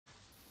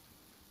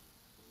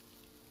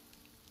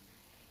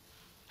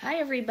Hi,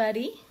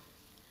 everybody.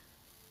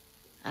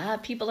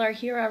 People are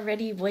here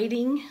already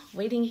waiting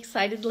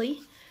excitedly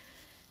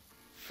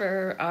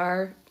for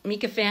our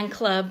Mika Fan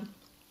Club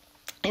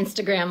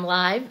Instagram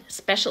Live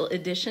special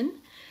edition.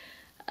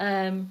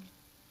 I'm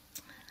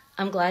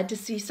glad to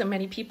see so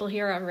many people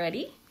here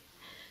already.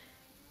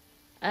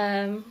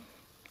 Hi,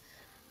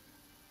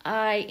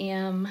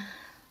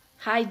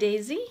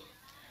 Daisy.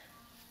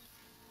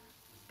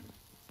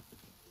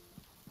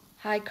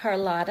 Hi,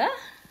 Carlotta.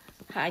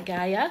 Hi,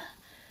 Gaia.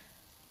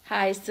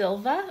 Hi,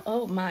 Silva.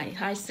 Oh my.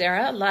 Hi,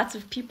 Sarah. Lots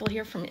of people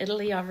here from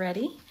Italy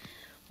already.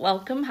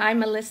 Welcome. Hi,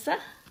 Melissa.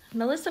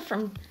 Melissa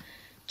from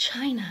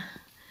China.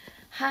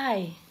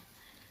 Hi.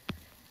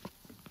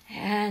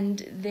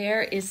 And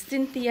there is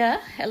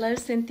Cynthia. Hello,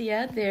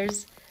 Cynthia.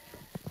 There's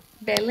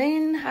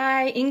Berlin.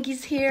 Hi,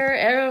 Ingi's here.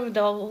 Oh,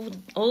 the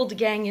old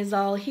gang is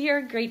all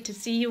here. Great to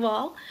see you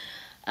all.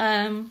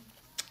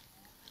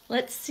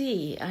 Let's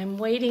see. I'm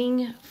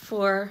waiting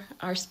for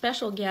our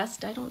special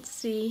guest. I don't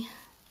see...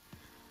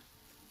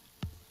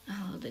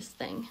 Oh, this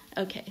thing.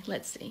 Okay,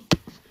 let's see.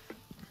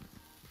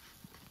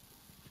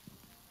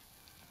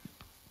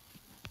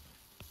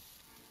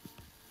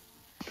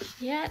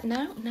 Yeah,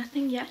 no,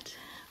 nothing yet.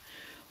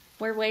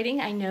 We're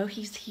waiting. I know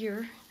he's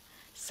here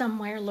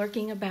somewhere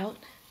lurking about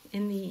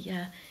in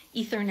the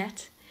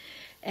Ethernet.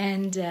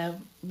 And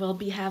we'll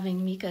be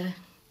having Mika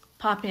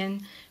pop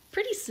in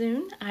pretty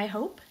soon, I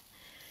hope.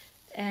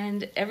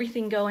 And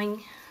everything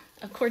going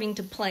according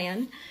to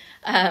plan.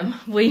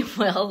 We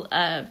will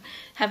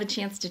have a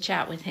chance to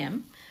chat with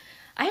him.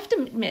 I have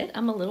to admit,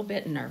 I'm a little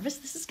bit nervous.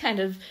 This is kind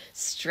of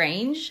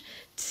strange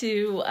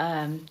to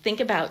think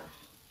about,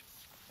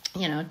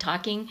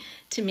 talking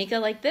to Mika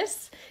like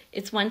this.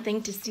 It's one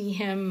thing to see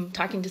him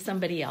talking to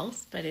somebody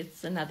else, but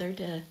it's another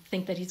to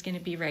think that he's going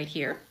to be right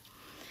here.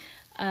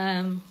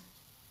 I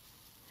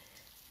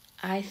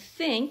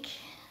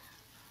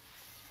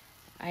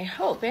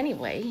hope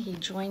anyway, he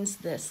joins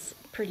this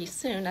pretty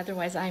soon.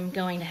 Otherwise, I'm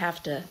going to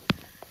have to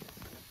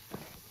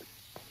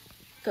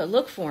go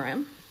look for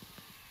him.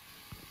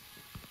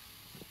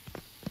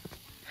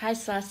 Hi,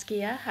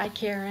 Saskia. Hi,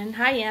 Karen.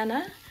 Hi,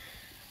 Anna.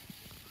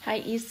 Hi,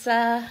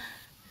 Isa.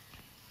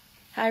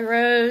 Hi,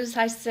 Rose.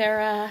 Hi,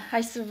 Sarah.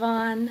 Hi,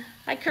 Sivan.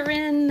 Hi,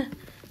 Corinne.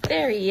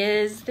 There he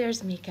is.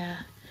 There's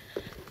Mika.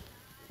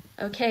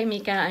 Okay,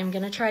 Mika, I'm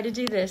going to try to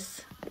do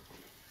this.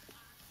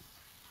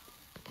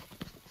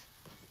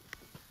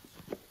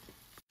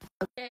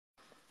 Okay.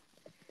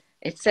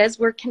 It says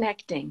we're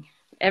connecting.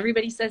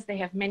 Everybody says they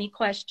have many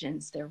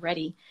questions. They're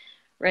ready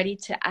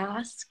to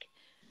ask.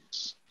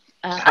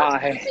 Hi.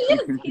 Oh, he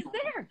is. He's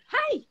there.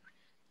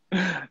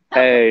 Hi.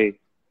 Hey.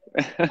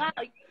 Wow,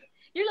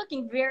 you're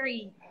looking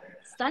very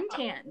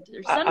suntanned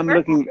or I'm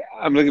sunburned.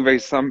 looking very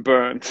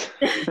sunburnt.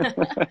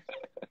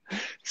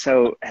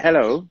 So,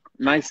 hello.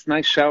 Nice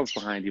shelves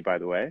behind you, by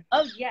the way.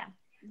 Oh yeah,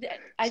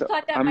 I So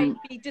thought that might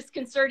be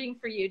disconcerting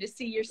for you to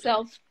see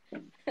yourself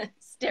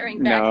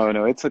staring back.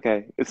 no, it's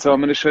okay. So I'm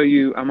going to show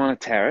you. I'm on a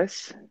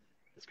terrace.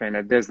 It's very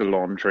nice. There's the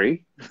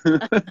laundry. There's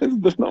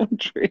the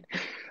laundry.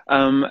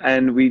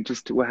 And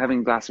we're having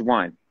a glass of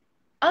wine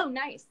Oh,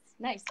 nice.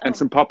 and Oh,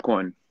 some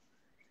popcorn.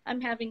 I'm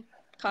having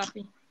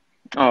coffee.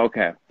 Oh,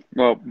 okay.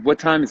 Well, what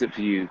time is it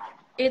for you?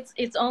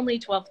 It's only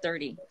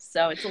 12:30,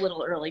 so it's a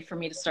little early for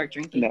me to start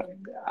drinking. No,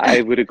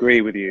 I would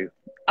agree with you.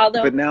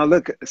 Although, But now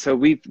look, so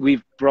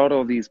we've brought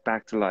all these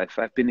back to life.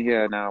 I've been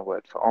here now,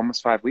 for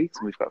almost 5 weeks,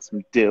 and we've got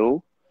some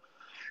dill,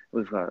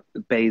 we've got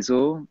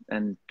basil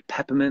and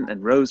peppermint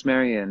and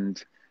rosemary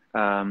and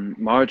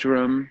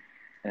marjoram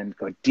and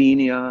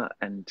gardenia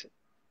and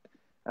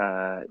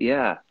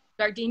yeah,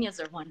 gardenias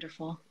are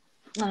wonderful.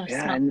 Oh,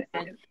 yeah, smell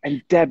good.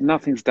 and Deb,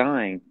 nothing's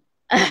dying.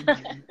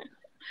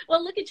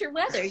 Well, look at your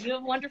weather. You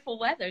have wonderful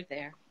weather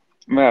there.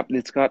 Well,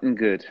 it's gotten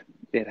good.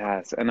 It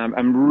has, and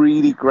I'm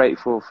really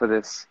grateful for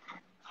this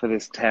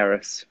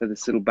terrace, for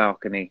this little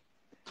balcony.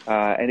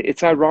 And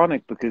it's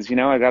ironic because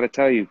I got to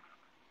tell you,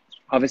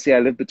 obviously I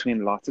live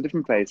between lots of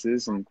different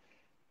places, and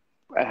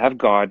I have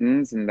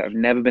gardens, and I've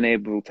never been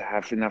able to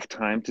have enough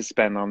time to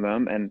spend on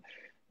them. And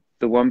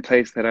the one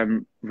place that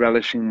I'm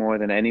relishing more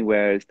than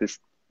anywhere is this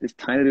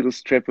tiny little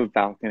strip of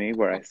balcony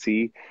where I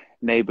see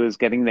neighbors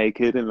getting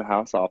naked in the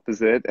house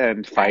opposite and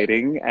Right.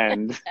 fighting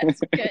and That's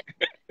good.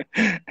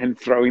 and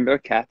throwing their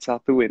cats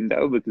out the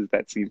window, because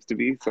that seems to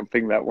be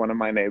something that one of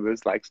my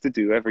neighbors likes to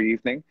do every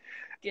evening.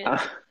 Good. Uh,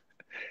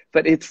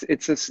 but it's a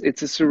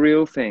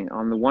surreal thing.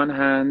 On the one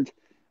hand,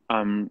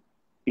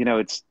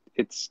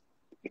 it's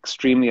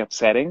extremely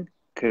upsetting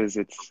because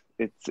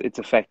it's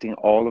affecting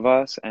all of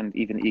us, and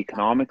even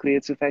economically,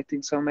 it's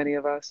affecting so many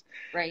of us.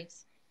 Right.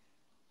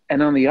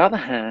 And on the other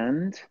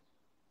hand,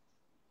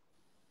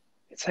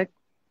 it's like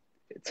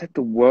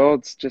the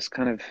world's just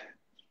kind of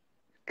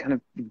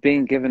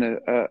being given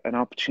an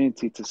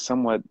opportunity to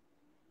somewhat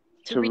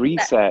To to reset.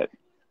 reset.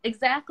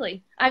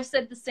 Exactly. I've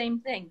said the same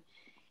thing.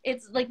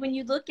 It's like when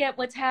you look at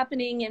what's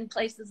happening in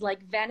places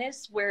like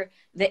Venice, where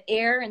the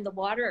air and the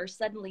water are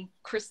suddenly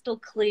crystal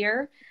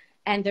clear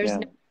and there's Yeah.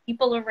 no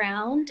people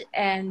around.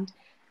 And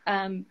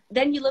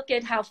then you look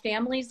at how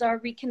families are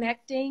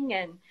reconnecting,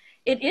 and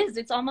It is.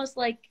 It's almost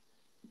like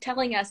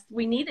telling us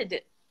we needed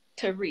it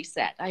to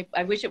reset.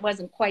 I wish it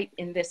wasn't quite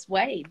in this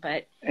way,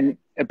 but And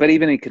but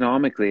even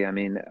economically, I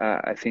mean,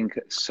 I think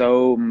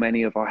so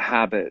many of our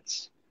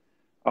habits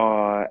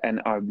are,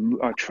 and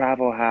our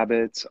travel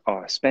habits,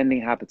 our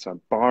spending habits, our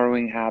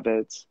borrowing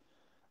habits,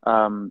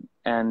 and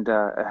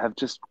have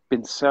just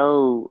been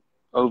so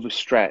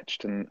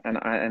overstretched. And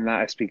that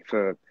I speak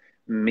for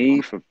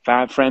me, for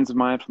friends of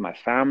mine, for my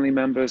family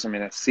members. I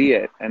mean, I see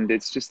it, and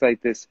it's just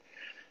like this.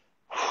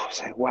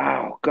 It's like,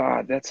 wow,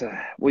 God, that's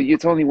a well.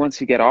 It's only once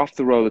you get off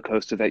the roller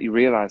coaster that you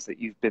realize that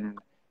you've been.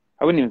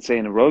 I wouldn't even say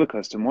in a roller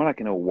coaster, more like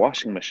in a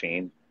washing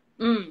machine.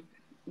 mm,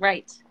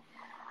 right.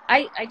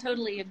 I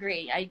totally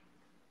agree.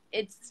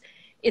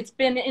 It's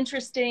been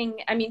interesting.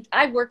 I mean,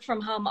 I work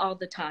from home all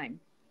the time.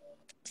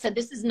 So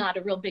this is not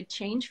a real big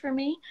change for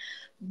me,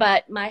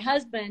 but my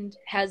husband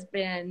has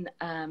been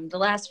the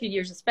last few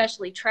years,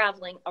 especially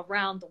traveling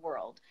around the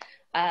world,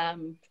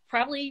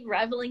 probably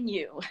rivaling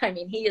you. I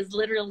mean, he has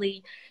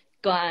literally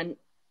gone,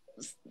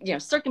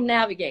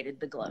 circumnavigated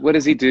the globe. What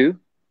does he do?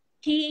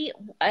 He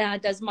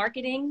does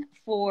marketing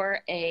for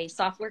a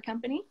software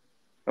company.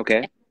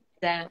 Okay.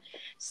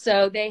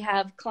 So they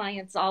have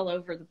clients all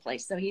over the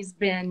place. So he's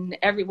been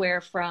everywhere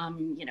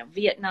from,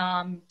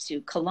 Vietnam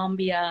to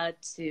Colombia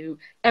to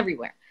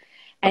everywhere.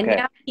 And Okay.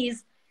 now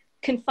he's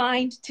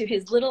confined to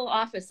his little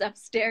office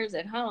upstairs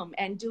at home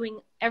and doing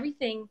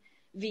everything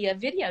via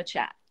video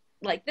chat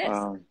like this.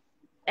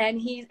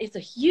 And it's a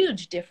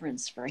huge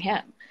difference for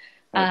him.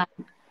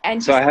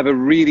 And so I have a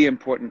really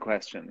important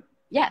question.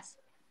 Yes.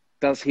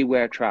 Does he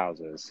wear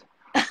trousers?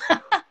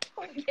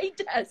 He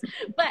does,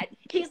 but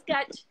he's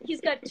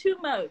got two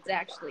modes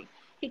actually.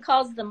 He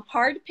calls them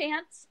hard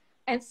pants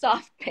and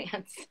soft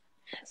pants.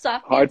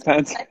 Hard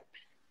pants.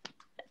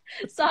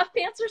 Soft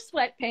pants are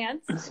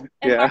sweatpants,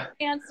 and hard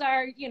pants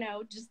are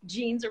just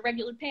jeans or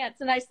regular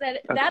pants. And I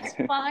said that's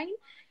fine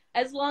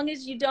as long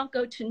as you don't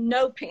go to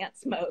no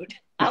pants mode.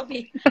 I'll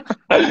be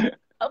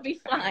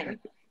fine.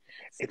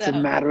 It's a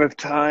matter of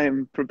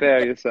time.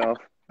 Prepare yourself.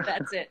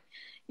 That's it.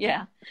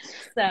 Yeah.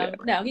 So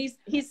no, he's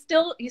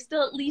still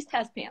at least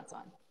has pants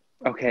on.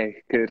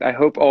 Okay, good. I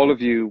hope all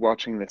of you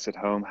watching this at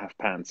home have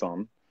pants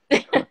on.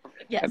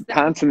 Yes. And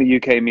pants in the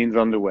UK means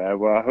underwear.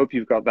 Well, I hope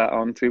you've got that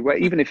on too. Well,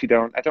 even if you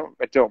don't, I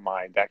don't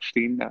mind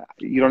actually.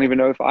 You don't even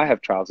know if I have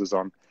trousers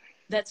on.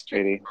 That's true.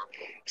 Really.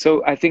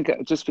 So I think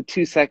just for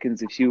 2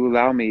 seconds, if you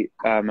allow me,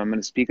 I'm going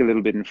to speak a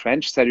little bit in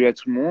French. Salut à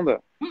tout le monde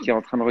qui est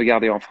en train de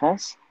regarder en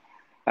France.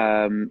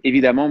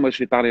 Évidemment, moi je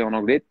vais parler en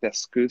anglais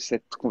parce que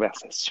cette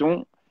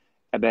conversation,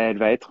 elle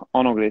va être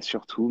en anglais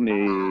surtout,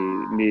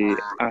 mais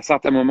a un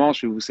certain moment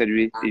je vais vous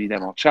saluer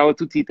évidemment. Ciao a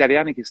tutti gli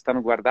italiani che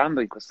stanno guardando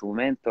in questo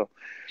momento,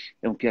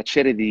 è un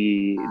piacere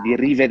di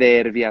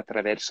rivedervi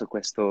attraverso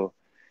questo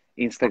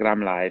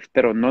Instagram Live,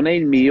 però non è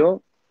il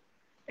mio,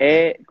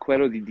 è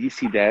quello di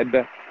DC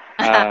Deb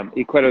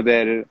e quello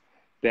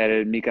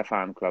del Mika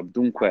Fan Club,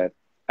 dunque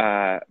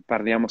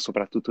parliamo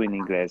soprattutto in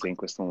inglese in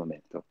questo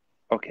momento.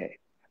 Ok,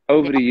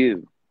 over to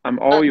you. I'm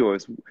all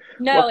yours.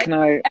 No,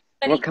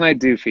 what can I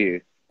do for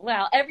you?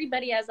 Well,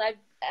 everybody, as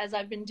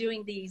I've been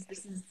doing these,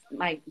 this is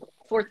my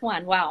fourth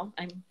one. Wow,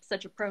 I'm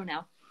such a pro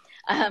now.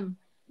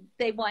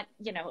 They want,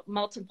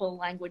 multiple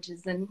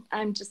languages, and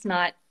I'm just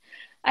not.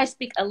 I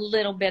speak a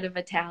little bit of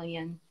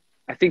Italian.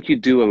 I think you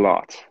do a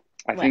lot.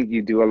 I think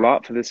you do a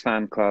lot for this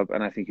fan club,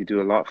 and I think you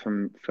do a lot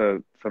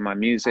for my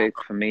music,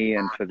 for me,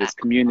 and for this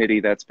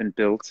community that's been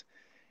built.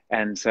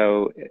 And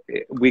so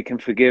we can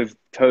forgive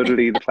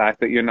totally the fact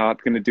that you're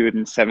not going to do it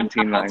in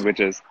 17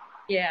 languages.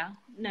 Yeah,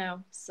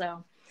 no.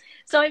 So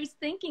I was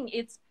thinking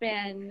it's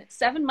been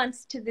 7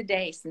 months to the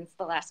day since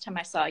the last time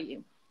I saw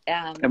you.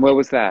 And where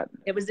was that?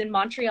 It was in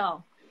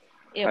Montreal.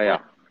 It was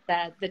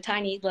the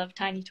Tiny Love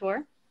Tiny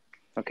Tour.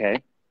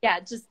 Okay. Yeah,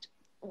 just,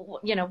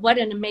 what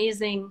an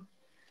amazing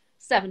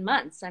 7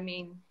 months. I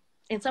mean,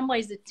 in some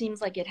ways it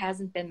seems like it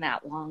hasn't been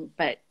that long,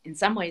 but in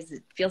some ways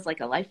it feels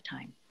like a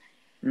lifetime.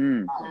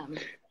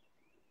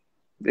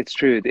 It's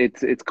true.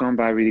 It's gone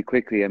by really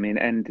quickly. I mean,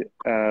 and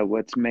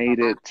what's made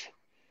it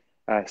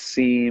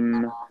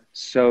seem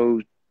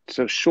so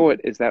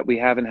short is that we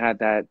haven't had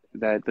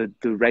the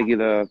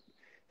regular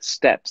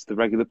steps, the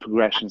regular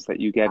progressions that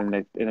you get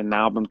in an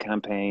album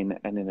campaign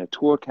and in a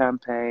tour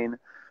campaign.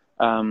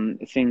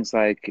 Things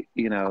like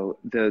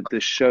the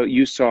show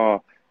you saw,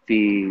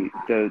 the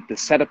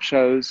setup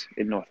shows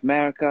in North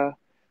America,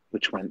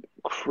 which went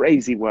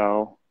crazy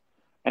well,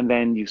 and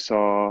then you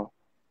saw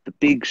the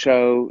big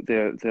show,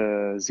 the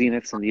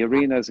Zeniths and the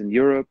arenas in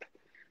Europe,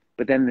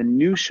 but then the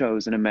new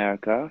shows in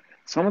America,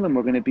 some of them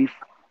were going to be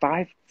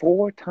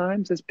 4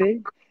 times as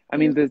big. I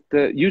mean,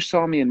 you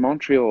saw me in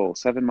Montreal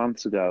 7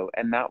 months ago,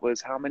 and that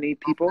was how many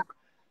people?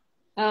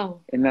 Oh,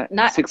 in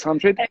that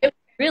 600?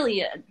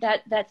 Really,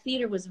 that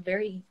theater was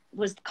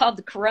called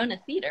the Corona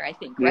Theater, I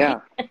think,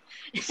 right? Yeah,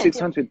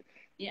 600.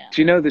 Yeah.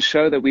 Do you know the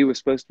show that we were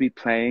supposed to be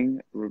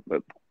playing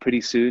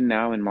pretty soon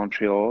now in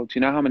Montreal? Do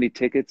you know how many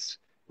tickets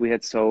we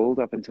had sold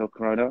up until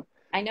Corona?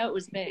 I know it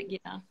was big,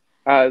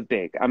 yeah.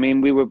 Big. I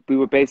mean, we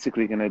were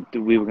basically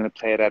we were gonna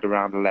play it at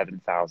around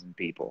 11,000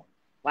 people.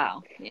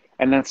 Wow. Yeah.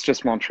 And that's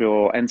just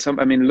Montreal. And some,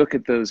 I mean, look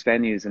at those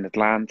venues in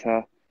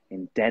Atlanta,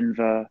 in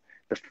Denver,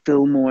 the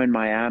Fillmore in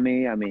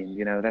Miami. I mean,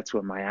 you know, that's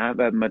where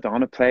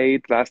Madonna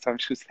played last time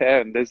she was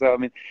there. And there's, I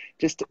mean,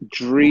 just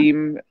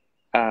dream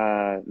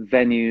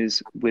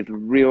venues with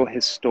real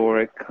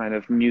historic kind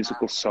of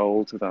musical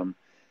soul to them.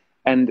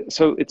 And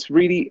so it's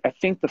really, I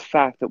think the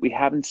fact that we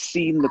haven't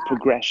seen the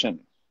progression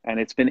and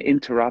it's been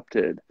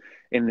interrupted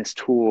in this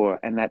tour,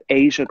 and that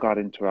Asia got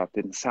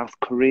interrupted, and South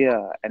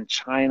Korea and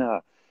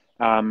China,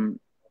 um,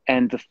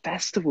 and the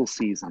festival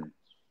season.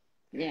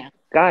 Yeah.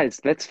 Guys,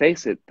 let's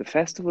face it, the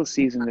festival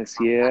season this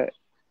year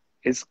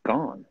is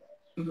gone.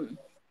 Hmm.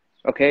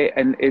 Okay,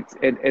 and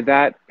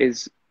that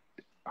is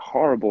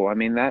horrible. I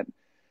mean, that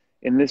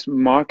in this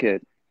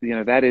market, you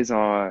know, that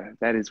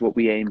is what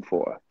we aim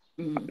for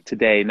Hmm.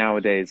 today,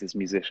 nowadays, as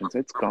musicians.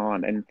 It's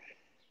gone. And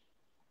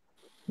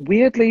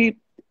weirdly,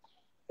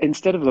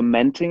 instead of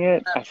lamenting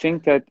it, I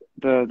think that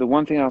the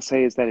one thing I'll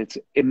say is that it's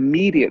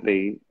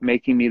immediately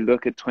making me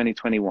look at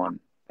 2021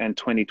 and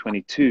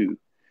 2022,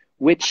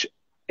 which,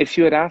 if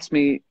you had asked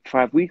me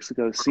 5 weeks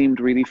ago, seemed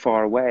really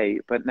far away,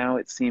 but now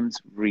it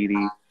seems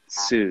really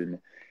soon.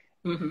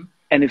 Hmm.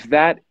 And if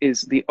that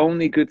is the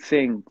only good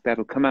thing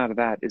that'll come out of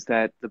that, is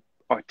that the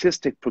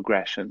artistic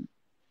progression,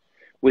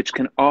 which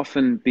can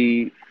often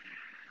be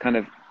kind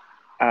of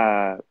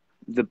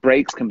the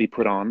brakes can be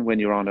put on when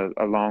you're on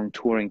a long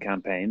touring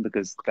campaign,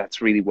 because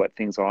that's really what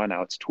things are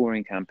now. It's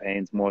touring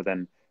campaigns more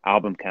than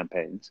album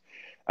campaigns.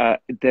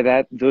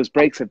 Those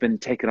brakes have been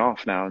taken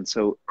off now, and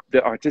so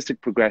the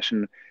artistic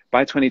progression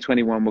by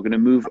 2021, we're going to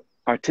move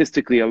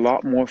artistically a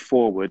lot more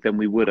forward than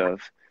we would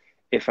have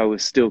if I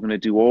was still going to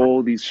do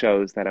all these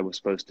shows that I was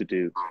supposed to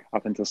do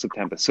up until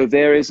September. So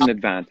there is an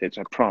advantage,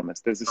 I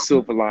promise. There's a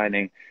silver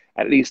lining,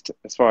 at least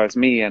as far as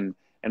me and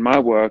my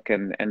work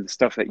and the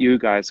stuff that you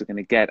guys are going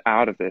to get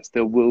out of this.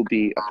 There will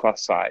be a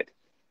plus side.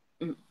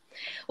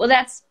 Well,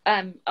 that's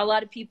a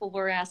lot of people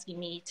were asking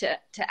me to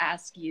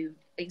ask you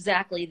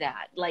exactly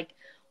that. Like,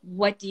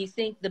 what do you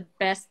think the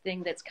best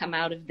thing that's come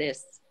out of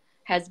this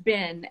has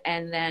been?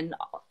 And then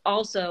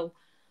also,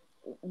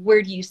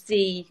 where do you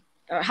see,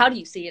 or how do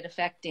you see it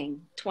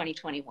affecting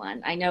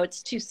 2021? I know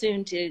it's too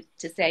soon to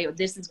say, oh,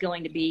 this is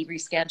going to be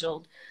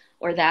rescheduled,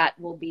 or that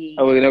will be.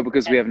 Oh, you know,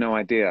 because we have no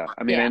idea.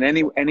 I mean, Yeah.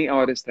 and any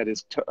artist that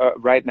is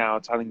right now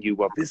telling you,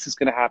 well, this is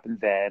going to happen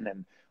then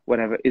and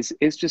whatever is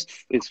just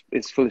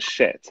is full of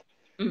shit.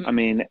 I Hmm.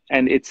 mean,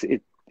 and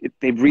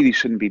they really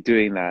shouldn't be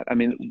doing that. I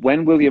mean,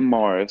 when William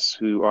Morris,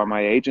 who are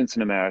my agents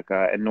in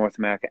America and North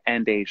America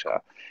and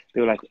Asia,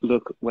 they were like,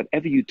 look,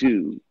 whatever you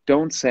do,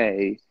 don't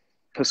say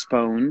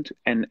postponed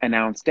and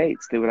announce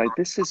dates. They were like,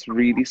 this is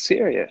really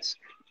serious.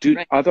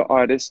 Right. Other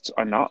artists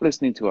are not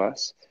listening to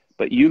us,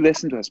 but you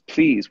listen to us,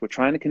 please. We're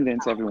trying to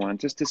convince everyone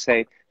just to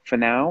say, for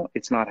now,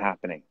 it's not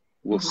happening.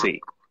 We'll Hmm.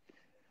 see.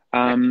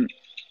 Right.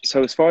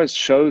 So as far as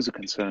shows are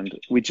concerned,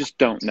 we just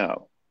don't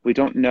know. We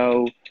don't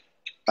know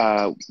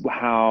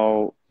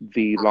how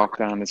the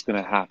lockdown is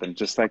going to happen,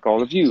 just like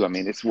all of you. I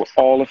mean, we're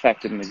all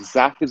affected in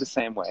exactly the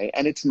same way,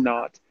 and it's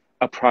not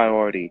a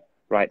priority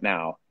right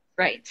now.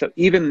 Right. So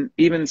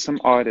even some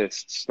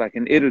artists, like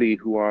in Italy,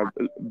 who are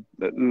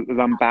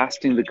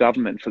lambasting the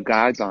government for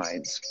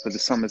guidelines for the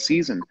summer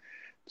season,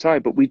 sorry,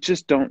 but we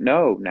just don't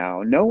know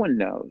now. No one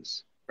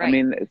knows. I Right.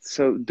 mean,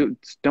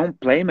 don't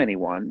blame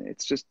anyone.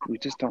 It's just we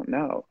just don't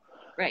know.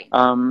 Right.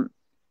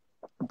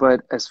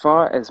 But as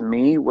far as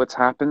me, what's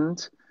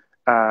happened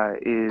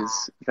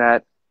is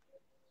that,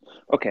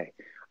 okay,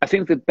 I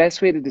think the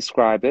best way to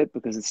describe it,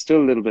 because it's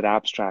still a little bit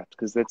abstract,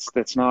 because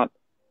let's not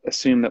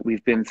assume that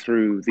we've been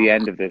through the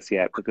end of this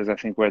yet, because I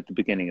think we're at the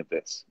beginning of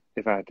this,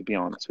 if I had to be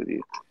honest with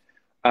you.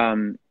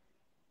 Um,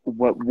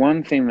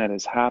 one thing that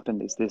has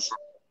happened is this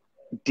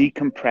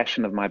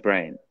decompression of my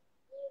brain.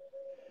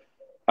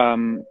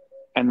 Um,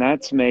 and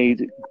that's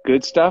made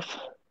good stuff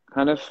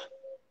kind of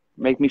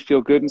make me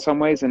feel good in some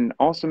ways, and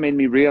also made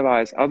me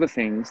realize other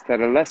things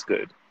that are less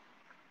good,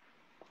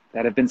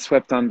 that have been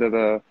swept under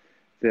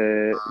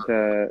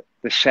the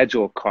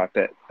schedule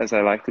carpet, as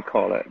I like to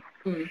call it.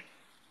 Mm.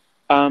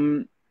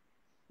 Um,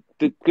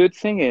 the good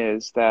thing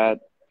is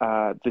that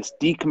this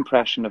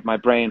decompression of my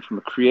brain from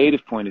a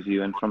creative point of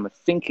view and from a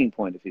thinking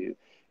point of view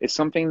is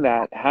something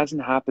that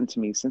hasn't happened to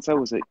me since I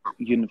was at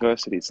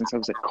university, since I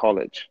was at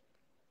college.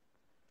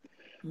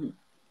 Mm.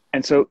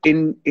 And so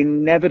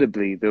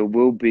inevitably there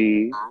will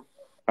be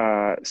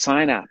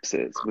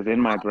synapses within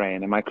my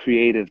brain and my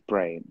creative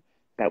brain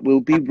that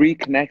will be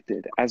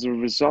reconnected as a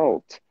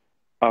result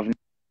of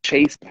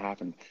chasing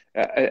happen,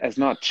 as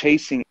not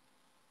chasing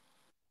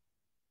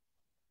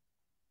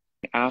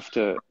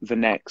after the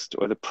next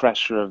or the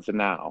pressure of the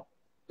now.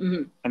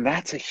 Hmm. And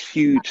that's a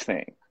huge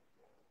thing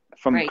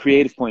from a Right.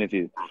 creative point of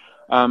view.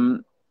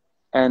 Um,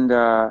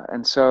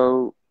 and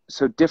so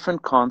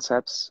different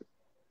concepts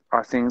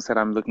are things that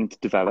I'm looking to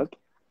develop.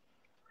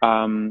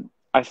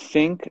 I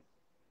think,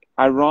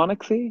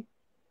 ironically,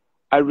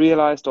 I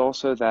realized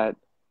also that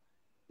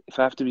if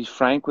I have to be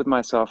frank with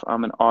myself,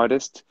 I'm an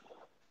artist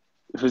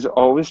who's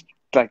always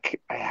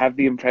like I have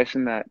the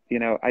impression that, you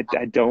know, I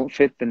don't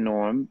fit the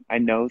norm. I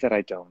know that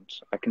I don't.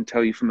 I can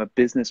tell you from a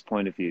business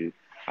point of view,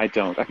 I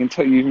don't. I can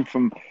tell you even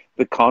from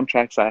the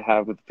contracts I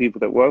have with the people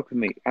that work with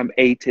me, I'm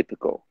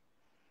atypical.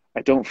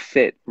 I don't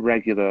fit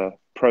regular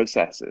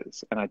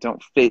processes and I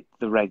don't fit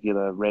the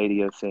regular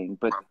radio thing.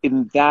 But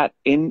in that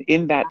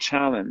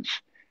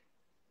challenge,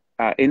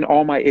 in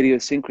all my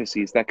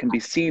idiosyncrasies that can be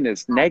seen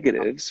as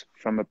negatives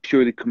from a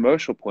purely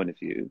commercial point of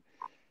view,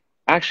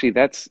 actually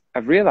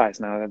I've realized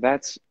now that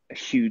that's a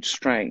huge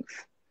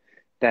strength,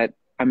 that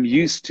I'm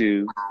used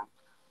to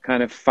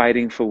kind of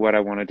fighting for what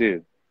I want to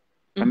do.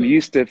 I'm Mm-hmm.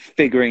 used to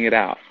figuring it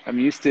out. I'm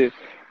used to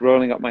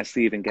rolling up my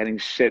sleeve and getting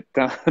shit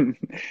done.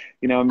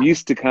 You know, I'm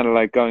used to kind of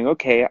like going,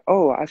 okay,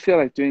 oh, I feel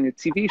like doing a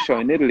TV show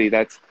in Italy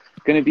that's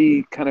going to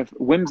be kind of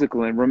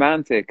whimsical and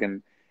romantic,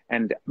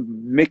 and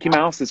Mickey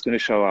Mouse is going to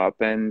show up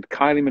and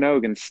Kylie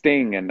Minogue and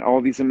Sting and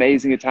all these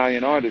amazing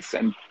Italian artists,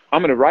 and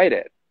I'm going to write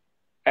it.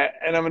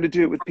 And I'm going to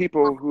do it with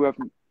people who have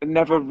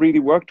never really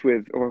worked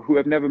with or who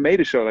have never made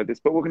a show like this.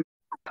 But we're going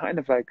to kind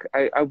of like,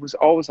 I was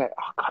always like,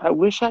 oh God, I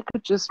wish I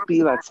could just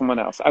be like someone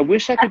else. I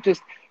wish I could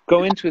just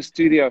go into a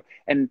studio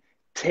and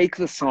take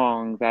the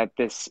song that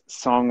this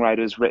songwriter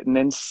has written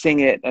and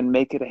sing it and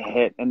make it a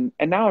hit. And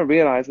now I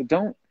realize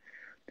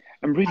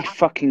I'm really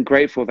fucking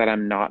grateful that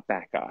I'm not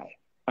that guy.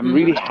 I'm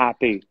really Mm-hmm.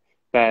 happy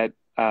that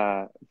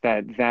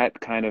that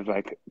kind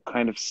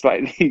of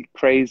slightly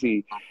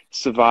crazy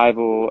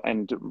survival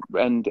and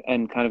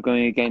kind of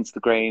going against the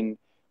grain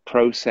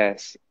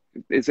process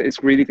is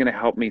really going to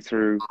help me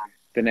through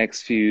the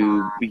next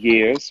few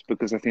years,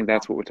 because I think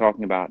that's what we're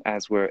talking about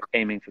as we're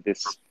aiming for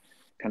this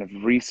kind of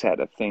reset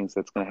of things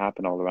that's going to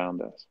happen all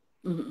around us.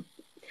 Mm-hmm.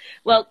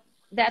 Well,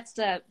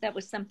 that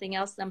was something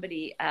else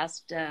somebody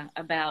asked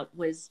about,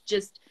 was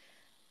just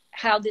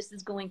how this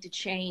is going to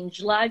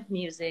change live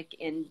music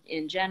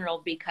in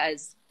general,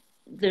 because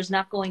there's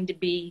not going to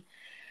be,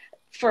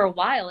 for a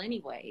while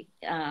anyway,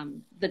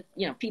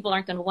 people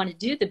aren't going to want to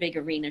do the big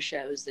arena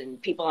shows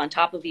and people on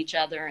top of each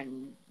other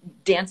and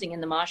dancing in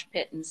the mosh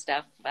pit and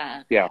stuff.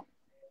 Yeah.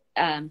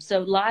 So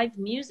live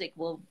music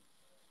will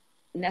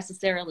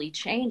necessarily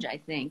change, I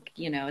think,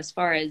 as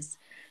far as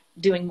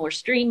doing more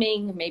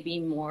streaming, maybe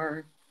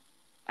more,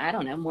 I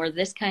don't know, more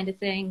this kind of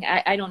thing.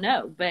 I don't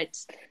know, but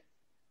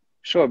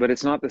Sure, but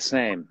it's not the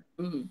same.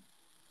 mm,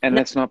 And no,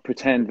 let's not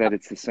pretend that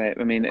it's the same.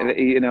 I mean,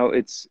 you know,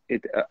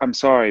 I'm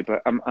sorry,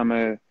 but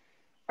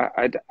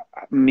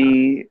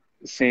me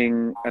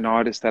seeing an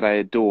artist that I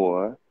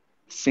adore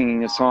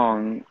singing a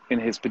song in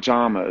his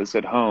pajamas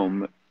at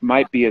home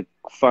might be a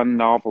fun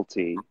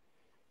novelty,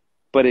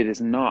 but it is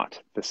not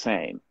the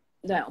same.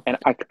 no.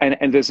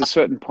 And there's a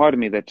certain part of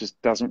me that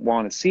just doesn't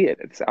want to see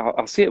it.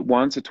 I'll see it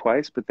once or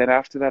twice, but then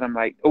after that, I'm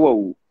like,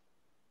 oh,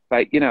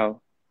 like, you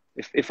know,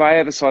 if I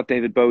ever saw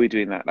David Bowie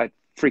doing that, I'd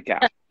freak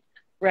out.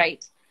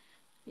 Right.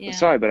 I'm Yeah.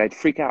 sorry, but I'd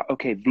freak out.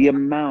 Okay, the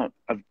amount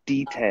of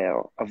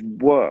detail, of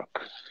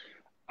work,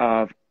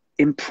 of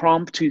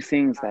impromptu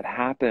things that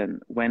happen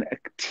when a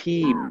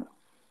team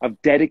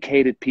of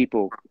dedicated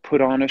people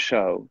put on a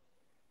show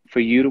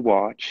for you to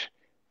watch,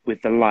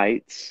 with the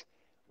lights,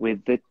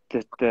 with the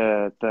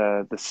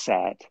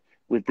set,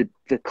 with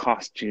the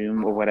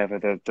costume or whatever,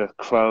 the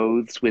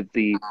clothes, with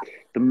the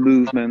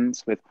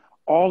movements, with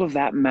all of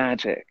that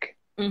magic.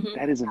 Hmm.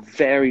 That is a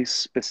very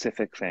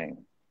specific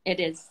thing. It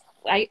is.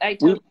 I We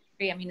totally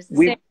agree. I mean, it's the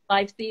we same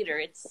live theater.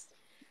 It's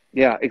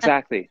Yeah,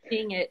 exactly.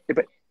 seeing it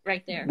But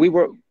right there. we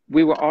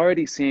were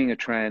already seeing a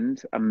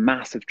trend, a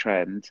massive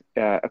trend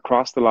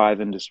across the live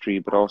industry,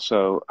 but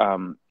also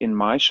in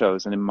my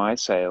shows and in my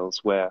sales,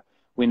 where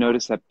we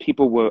noticed that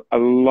people were a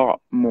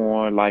lot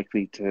more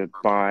likely to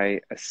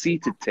buy a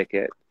seated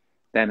ticket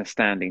than a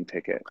standing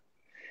ticket,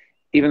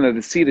 even though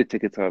the seated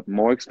tickets are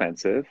more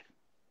expensive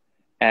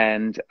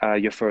and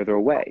you're further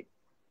away.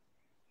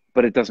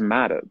 But it doesn't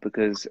matter,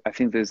 because I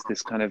think there's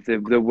this kind of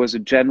there was a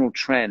general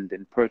trend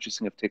in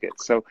purchasing of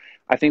tickets. So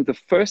I think the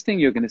first thing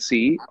you're going to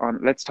see on,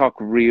 let's talk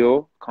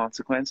real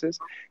consequences,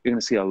 you're going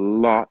to see a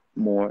lot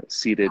more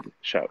seated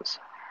shows,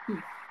 Hmm.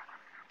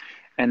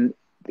 and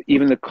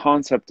even the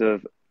concept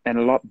of, and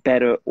a lot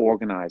better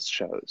organized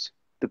shows,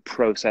 the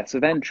process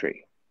of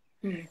entry,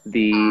 Hmm.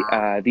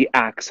 the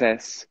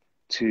access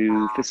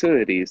to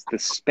facilities, the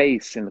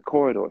space in the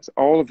corridors,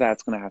 all of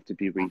that's going to have to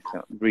be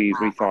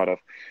rethought of.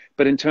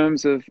 But in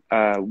terms of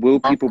will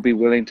people be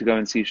willing to go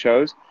and see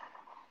shows?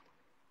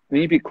 I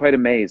mean, you'd be quite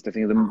amazed. I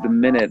think the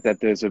minute that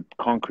there's a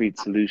concrete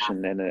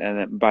solution,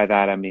 and by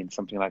that I mean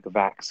something like a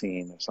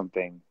vaccine or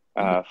something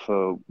Hmm.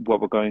 for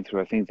what we're going through,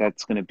 I think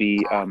that's going to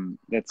be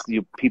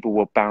people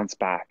will bounce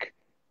back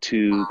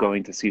to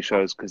going to see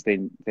shows because they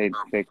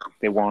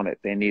want it,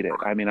 they need it.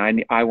 I mean,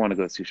 I want to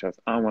go see shows.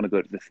 I want to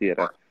go to the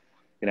theater.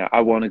 You know,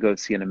 I want to go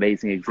see an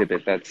amazing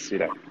exhibit that's, you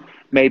know,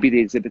 maybe the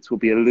exhibits will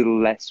be a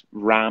little less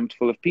rammed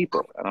full of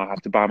people and I'll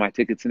have to buy my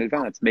tickets in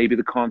advance. Maybe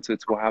the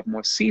concerts will have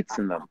more seats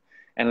in them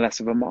and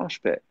less of a mosh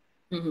pit,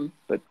 Hmm.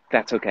 but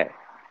that's okay.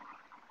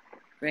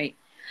 Right.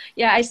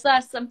 Yeah, I saw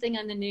something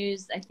on the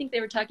news. I think they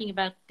were talking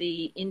about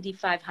the Indy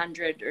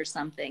 500 or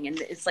something, and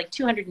it's like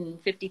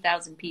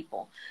 250,000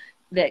 people.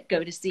 that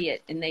go to see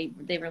it, and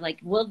they were like,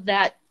 will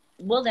that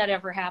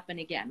ever happen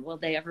again? Will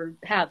they ever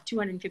have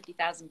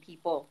 250,000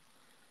 people,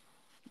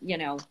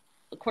 a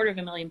quarter of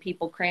a million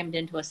people crammed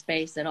into a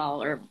space at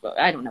all? Or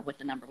I don't know what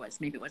the number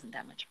was. Maybe it wasn't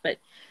that much, but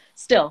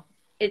still,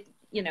 it's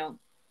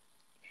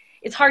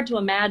hard to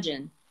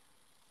imagine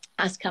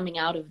us coming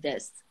out of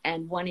this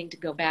and wanting to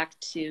go back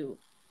to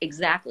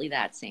exactly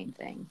that same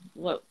thing.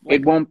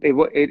 It won't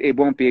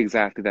be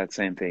exactly that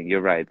same thing.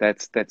 You're right.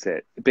 That's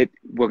it. But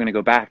we're going to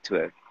go back to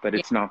it, but Yeah,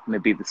 it's not going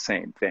to be the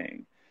same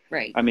thing.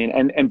 right. I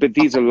mean, but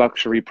these are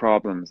luxury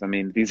problems. I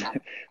mean,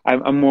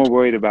 I'm more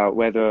worried about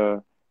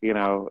whether,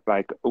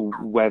 like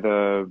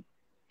whether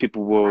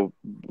people will,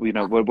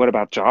 what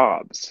about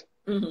jobs?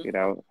 Hmm. You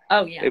know,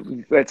 Oh yeah.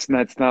 let's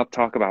not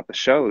talk about the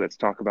show. Let's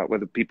talk about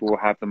whether people will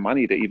have the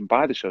money to even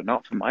buy the show.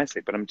 Not for my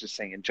sake, but I'm just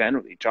saying in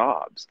generally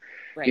jobs.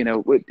 Right.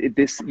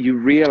 You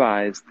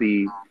realize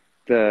the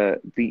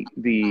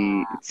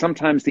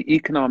sometimes the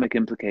economic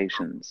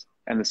implications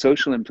and the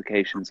social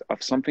implications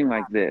of something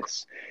like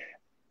this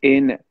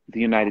in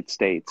the United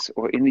States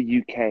or in the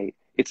UK.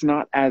 It's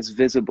not as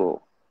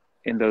visible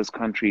in those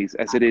countries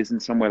as it is in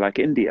somewhere like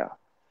India.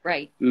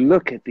 Right.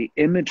 Look at the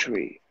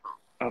imagery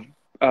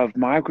of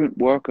migrant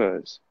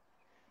workers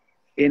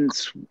in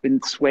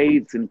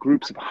swathes and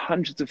groups of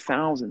hundreds of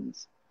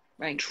thousands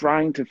Right.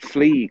 trying to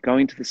flee,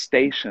 going to the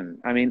station.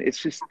 I mean,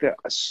 it's just the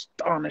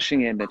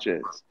astonishing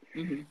images,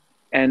 Hmm.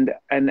 and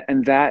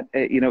that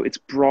it's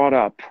brought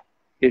up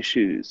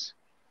issues,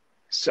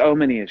 so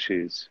many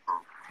issues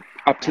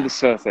up to Yeah, the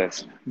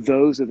surface.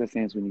 Those are the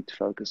things we need to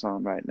focus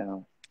on right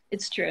now.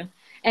 it's true.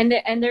 And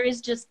there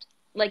is, just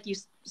like you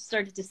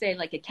started to say,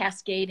 like a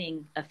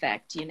cascading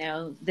effect,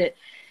 that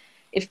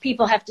if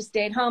people have to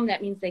stay at home,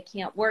 that means they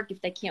can't work.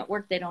 If they can't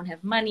work, they don't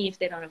have money. If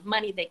they don't have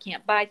money, they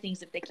can't buy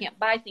things. If they can't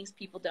buy things,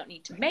 people don't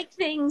need to make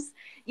things,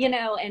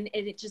 and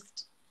it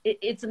just,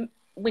 it's,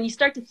 when you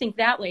start to think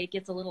that way, it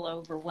gets a little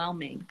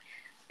overwhelming.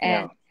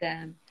 Yeah.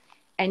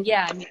 And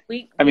yeah, I mean,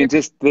 I we're mean,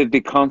 just the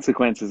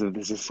consequences of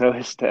this is so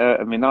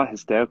I mean, not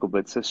hysterical,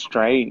 but so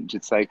strange.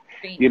 It's like,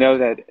 extreme.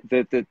 that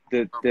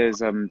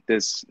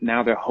there's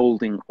now they're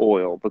holding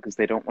oil because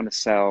they don't want to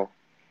sell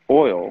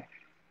oil,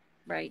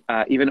 Right.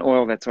 even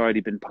oil that's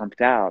already been pumped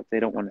out. They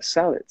don't want to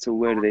sell it. So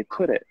where do they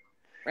put it?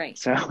 Right.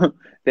 So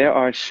there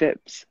are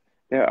ships.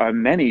 There are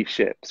many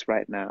ships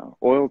right now,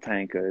 oil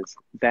tankers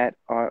that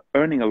are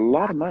earning a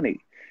lot of money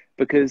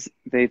because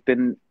they've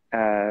been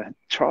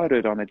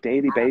chartered on a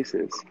daily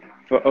basis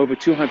for over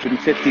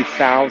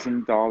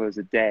 $250,000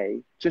 a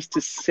day just to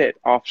sit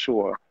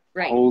offshore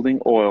Right. holding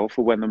oil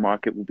for when the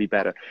market will be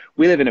better.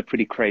 We live in a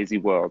pretty crazy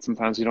world.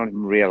 Sometimes we don't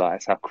even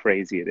realize how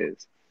crazy it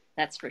is.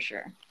 That's for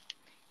sure.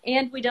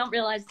 And we don't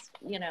realize,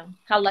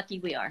 how lucky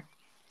we are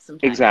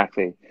sometimes.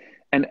 Exactly.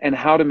 And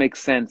how to make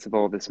sense of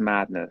all this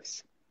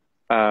madness.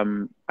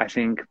 I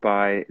think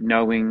by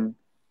knowing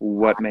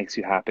what makes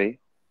you happy,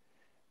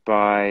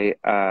 by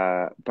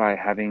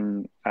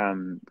having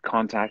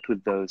contact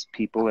with those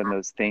people and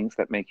those things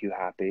that make you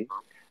happy,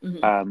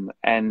 Hmm.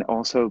 and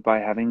also by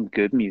having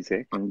good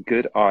music and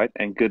good art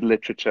and good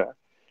literature,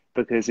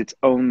 because it's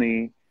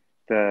only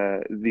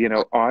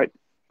art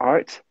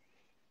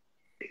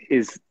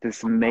is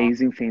this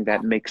amazing thing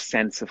that makes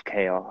sense of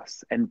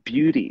chaos, and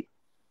beauty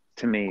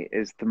to me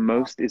is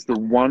the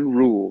one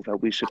rule that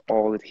we should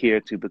all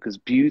adhere to, because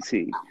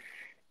beauty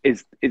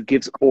it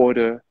gives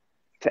order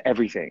to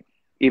everything,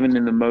 even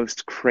in the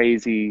most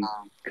crazy,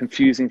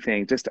 confusing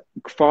thing. Just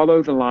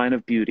follow the line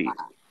of beauty.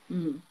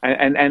 Hmm.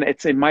 And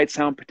it might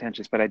sound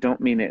pretentious, but I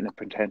don't mean it in a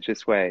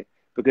pretentious way,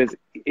 because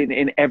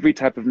in every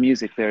type of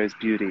music there is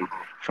beauty,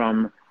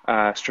 from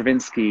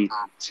Stravinsky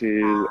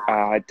to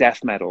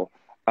death metal,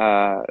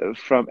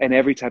 from and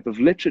every type of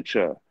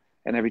literature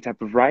and every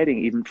type of writing,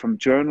 even from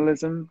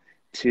journalism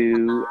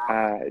to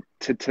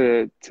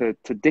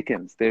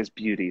Dickens. There's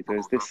beauty.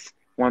 There's this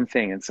one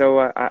thing, and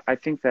so I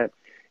think that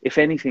if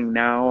anything,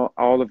 now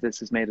all of this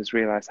has made us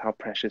realize how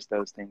precious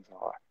those things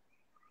are.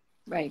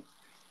 Right.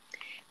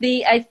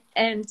 I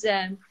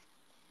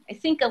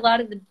think a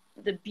lot of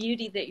the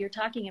beauty that you're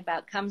talking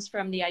about comes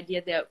from the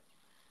idea that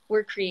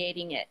we're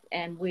creating it,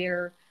 and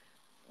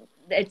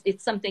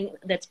it's something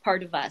that's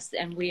part of us,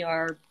 and we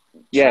are trying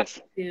Yes,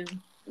 to,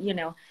 you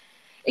know,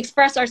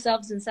 express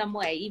ourselves in some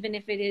way, even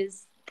if it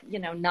is,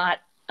 not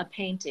a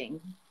painting,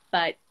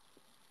 but,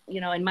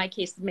 in my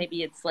case,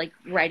 maybe it's like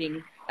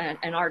writing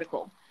an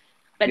article,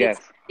 but it's,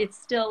 yes, it's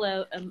still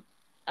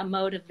a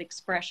mode of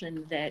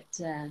expression that,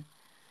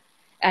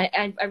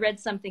 I read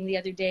something the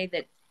other day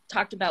that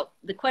talked about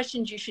the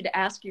questions you should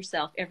ask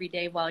yourself every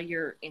day while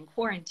you're in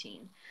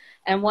quarantine.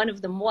 And one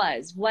of them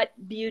was, what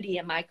beauty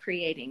am I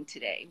creating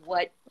today?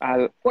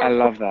 I What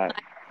love that.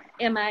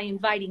 am I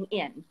inviting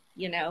in?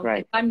 If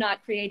Right. I'm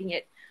not creating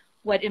it,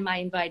 what am I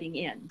inviting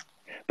in?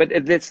 But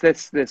let's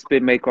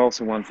make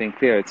also one thing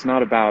clear. It's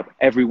not about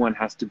everyone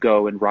has to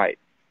go and write,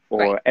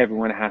 Right. or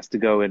everyone has to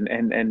go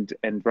and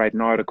write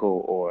an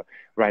article or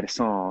write a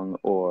song,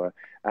 or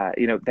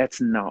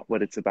that's not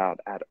what it's about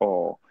at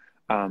all.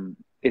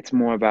 It's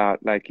more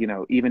about, like,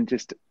 even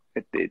just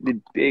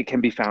it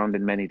can be found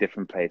in many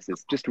different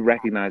places. Just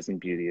recognizing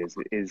beauty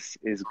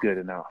is good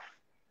enough.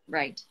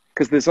 Right.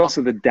 Because there's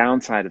also the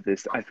downside of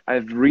this.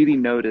 I've really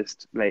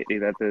noticed lately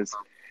that there's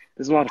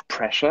a lot of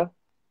pressure.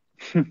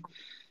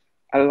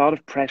 A lot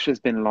of pressure has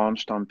been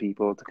launched on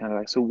people to kind of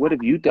like, so what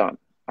have you done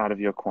out of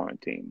your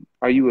quarantine?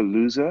 Are you a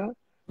loser,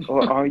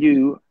 or are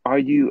you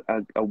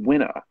a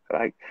winner?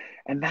 Like,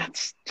 and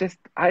that's just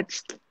I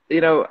just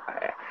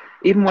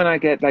even when I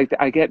get like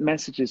I get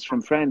messages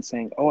from friends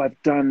saying, oh, I've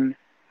done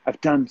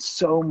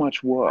so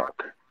much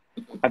work,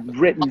 I've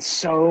written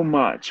so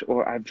much,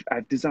 or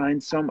I've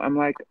designed some. I'm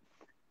like,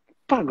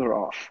 bugger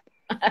off.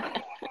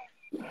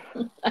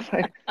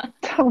 Like,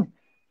 don't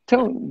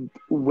don't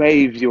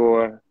wave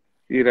your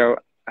you know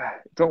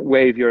don't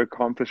wave your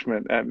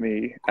accomplishment at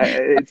me.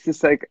 It's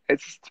just like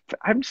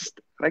I'm just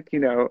like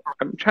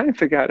I'm trying to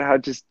figure out how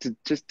just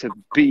to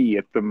be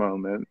at the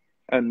moment,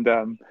 and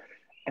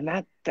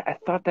that I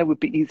thought that would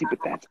be easy, but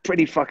that's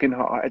pretty fucking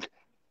hard.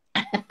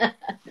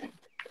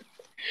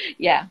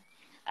 Yeah,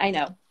 I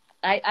know.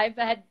 I've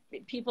had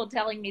people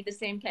telling me the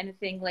same kind of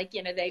thing. Like,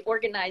 they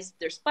organized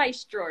their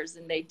spice drawers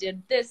and they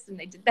did this and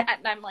they did that.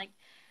 And I'm like,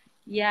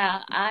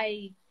 yeah,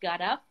 I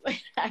got up,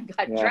 I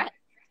got Yeah, dressed.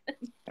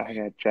 I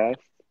got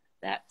dressed.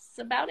 That's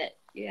about it.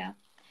 Yeah.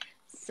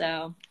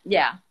 So,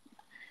 yeah.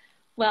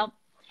 Well,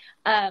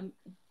 um,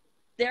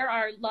 there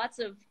are lots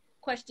of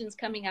questions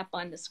coming up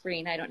on the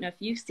screen. I don't know if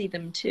you see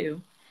them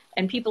too.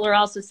 And people are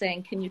also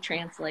saying, can you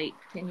translate?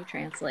 Can you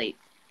translate?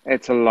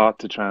 It's a lot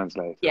to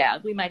translate. Yeah,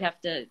 we might have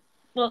to.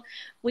 Well,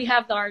 we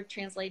have our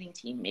translating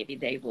team. Maybe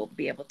they will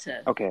be able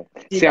to Okay.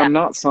 do See, that. I'm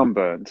not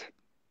sunburned,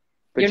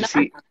 but You're you not?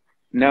 see,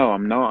 no,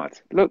 I'm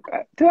not. Look,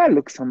 do I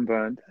look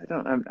sunburned? I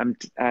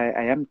don't.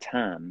 I am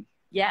tan,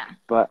 Yeah.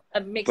 but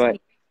It makes but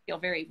me feel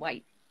very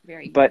white.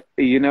 Very. but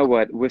you know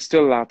what? We're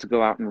still allowed to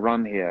go out and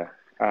run here,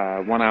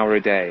 1 hour a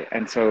day,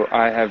 and so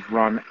I have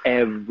run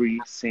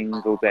every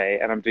single day,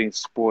 and I'm doing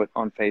sport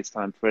on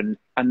FaceTime for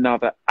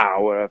another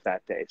hour of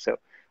that day. So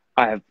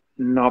I have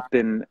not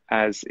been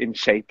as in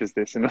shape as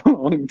this in a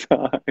long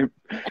time,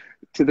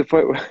 to the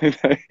point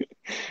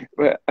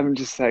where I'm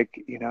just like,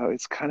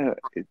 it's kind of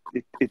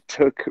it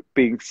took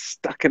being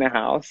stuck in a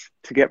house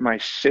to get my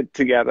shit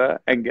together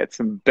and get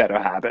some better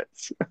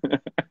habits.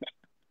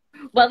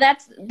 Well,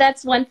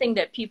 that's one thing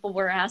that people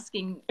were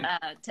asking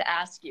to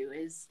ask you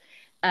is,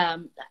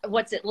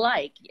 what's it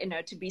like,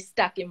 to be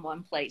stuck in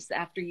one place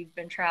after you've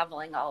been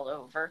traveling all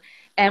over,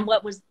 and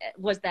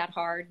was that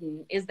hard,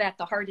 and is that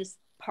the hardest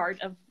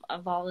part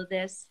of all of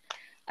this?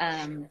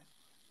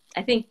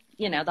 I think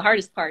the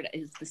hardest part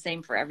is the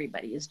same for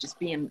everybody, is just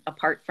being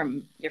apart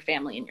from your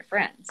family and your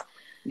friends.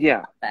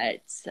 Yeah.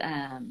 But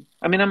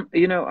I mean,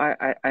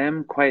 I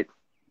am quite,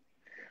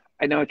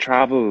 I know I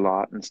travel a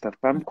lot and stuff,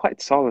 but I'm quite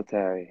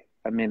solitary.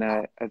 I mean,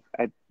 I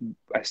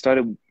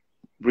started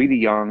really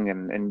young,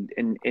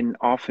 and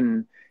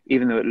often,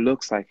 even though it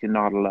looks like you're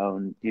not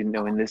alone,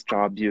 in this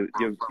job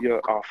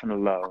you're often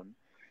alone.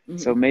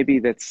 So mhm, maybe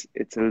it's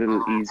a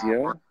little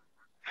easier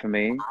for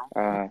me.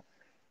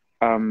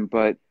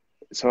 But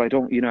so I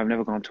don't, I've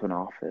never gone to an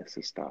office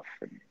and stuff,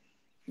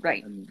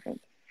 right. and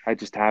I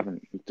just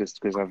haven't,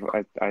 just because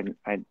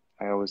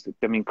I always,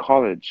 I mean,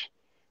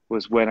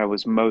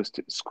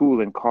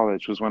 school and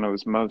college was when I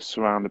was most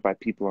surrounded by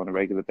people on a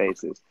regular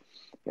basis.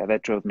 Yeah,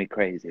 that drove me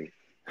crazy.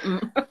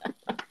 Mm.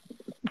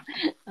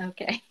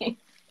 Okay.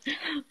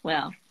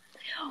 Well,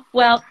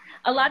 well,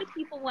 a lot of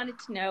people wanted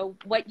to know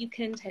what you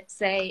can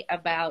say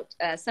about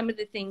some of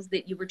the things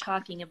that you were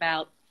talking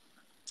about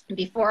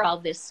before all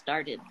this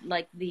started,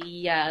 like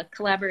the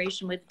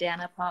collaboration with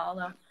Dana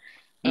Paula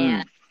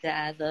and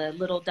Mm. the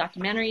little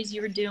documentaries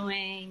you were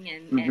doing,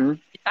 and Hmm.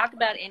 talk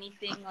about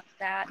anything like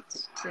that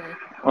to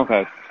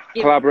Okay.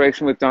 give.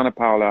 Collaboration with Donna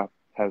Paula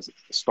has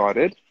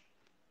started.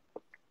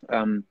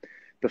 Um,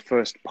 the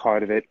first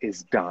part of it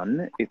is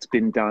done. It's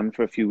been done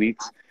for a few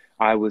weeks.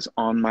 I was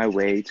on my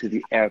way to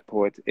the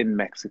airport in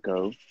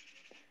Mexico,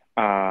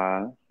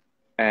 uh,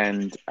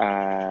 and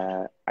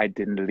I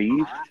didn't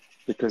leave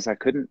because I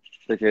couldn't,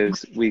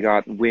 because we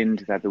got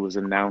wind that there was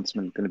an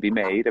announcement going to be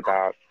made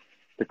about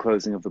the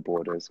closing of the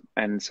borders,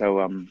 and so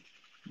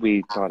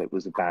we thought it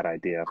was a bad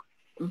idea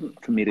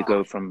Mhm. for me to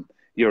go from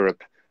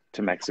Europe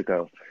to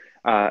Mexico.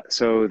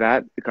 So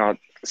that got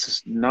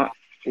not,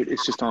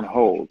 it's just on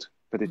hold,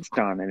 but it's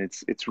done, and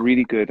it's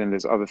really good. And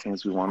there's other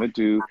things we want to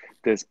do.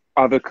 There's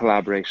other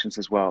collaborations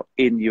as well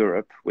in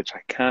Europe, which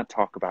I can't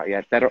talk about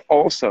yet, that are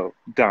also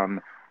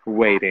done,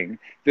 waiting.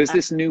 There's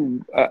this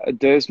new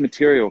there's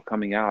material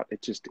coming out.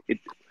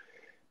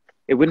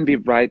 It wouldn't be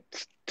right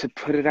to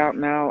put it out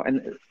now,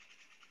 and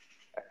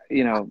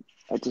you know,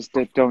 I just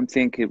don't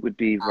think it would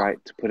be right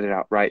to put it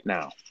out right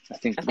now. I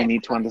think we Okay.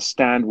 need to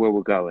understand where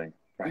we're going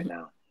right Mhm.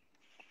 now,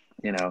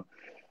 you know.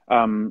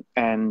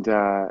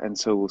 And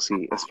so we'll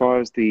see. As far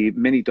as the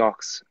mini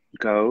docs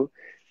go,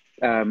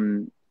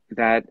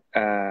 that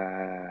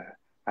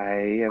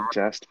I have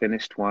just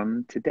finished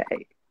one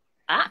today.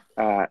 Ah,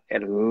 A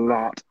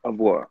lot of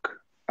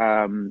work.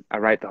 I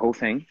write the whole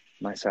thing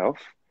myself.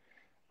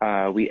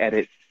 We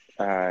edit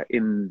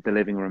in the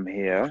living room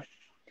here.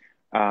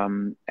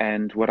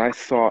 And what I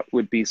thought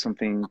would be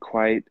something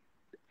quite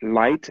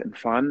light and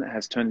fun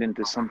has turned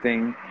into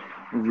something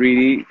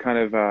really kind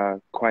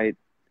of quite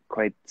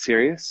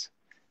serious.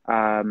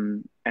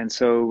 And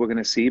so we're going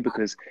to see,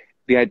 because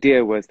the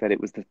idea was that it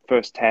was the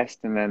first test,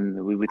 and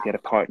then we would get a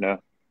partner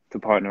to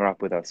partner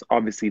up with us.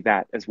 Obviously,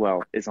 that as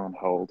well is on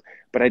hold,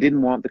 but I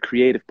didn't want the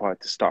creative part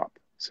to stop.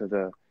 So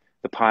the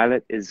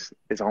pilot is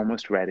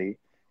almost ready,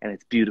 and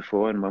it's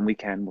beautiful. And when we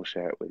can, we'll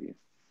share it with you.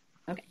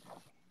 Okay.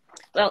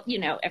 Well, you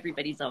know,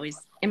 everybody's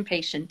always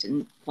impatient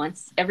and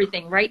wants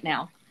everything right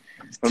now.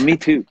 Well, me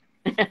too.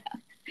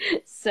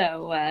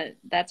 So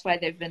that's why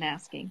they've been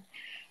asking.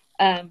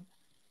 Um,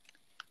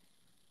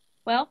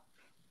 well,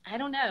 I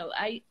don't know.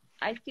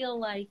 I feel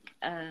like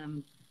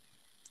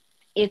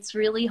it's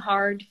really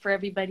hard for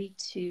everybody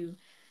to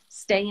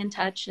stay in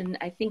touch, and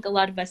I think a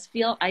lot of us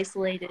feel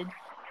isolated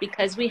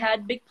because we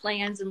had big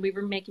plans and we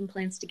were making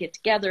plans to get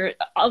together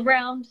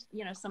around,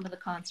 you know, some of the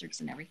concerts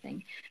and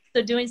everything.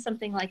 So doing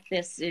something like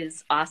this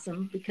is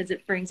awesome because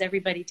it brings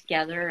everybody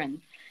together and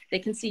they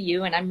can see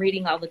you. And I'm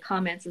reading all the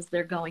comments as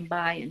they're going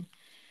by. And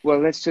Well,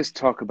 let's just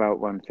talk about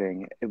one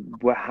thing.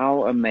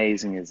 How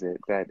amazing is it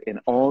that in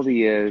all the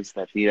years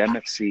that the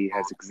MFC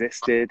has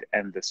existed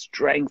and the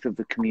strength of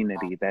the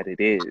community that it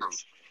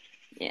is,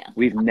 yeah,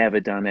 we've never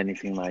done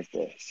anything like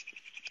this.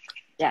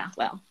 yeah,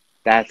 well,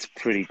 That's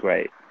pretty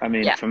great. I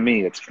mean, yeah, for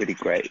me, it's pretty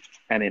great.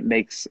 And it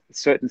makes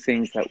certain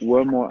things that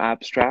were more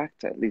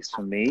abstract, at least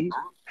for me,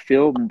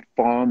 feel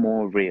far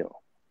more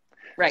real.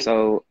 right.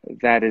 So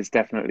that is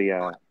definitely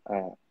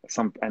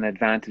an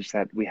advantage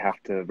that we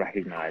have to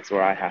recognize,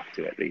 or I have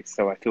to at least.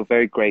 So I feel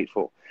very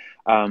grateful,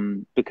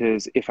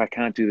 because if I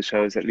can't do the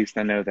shows, at least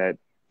I know that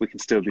we can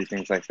still do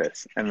things like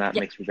this, and that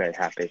Yeah, makes me very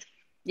happy.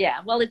 yeah.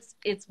 Well,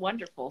 it's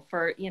wonderful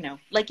for, you know,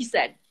 like you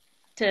said,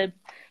 to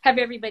have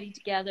everybody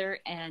together.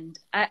 And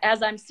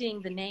as I'm seeing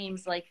the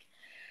names, like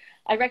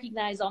I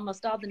recognize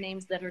almost all the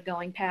names that are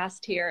going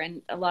past here,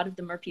 and a lot of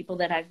them are people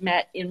that I've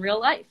met in real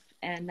life,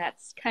 and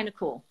that's kind of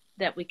cool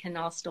that we can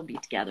all still be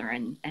together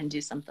and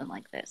do something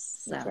like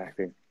this.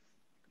 Exactly.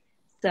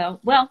 So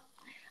well,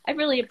 I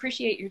really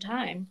appreciate your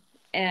time,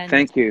 and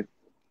Thank you.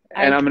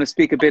 And I I'm going to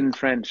speak a bit in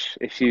French,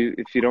 if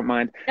you don't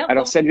mind. no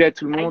Alors, go. salut à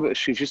tout le I monde. Je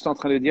suis juste en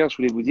train de dire, je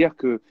voulais vous dire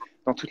que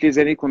dans toutes les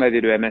années qu'on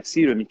avait le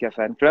MFC, le Mika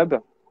Fan Club,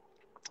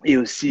 et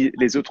aussi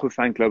les autres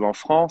fan clubs en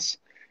France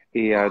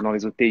et dans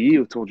les autres pays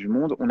autour du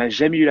monde, on n'a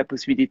jamais eu la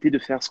possibilité de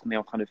faire ce qu'on est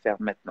en train de faire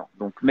maintenant.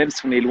 Donc, même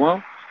si on est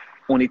loin,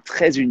 on est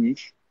très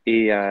unis.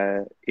 Et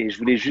je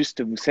voulais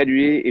juste vous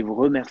saluer et vous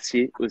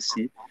remercier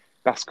aussi,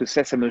 parce que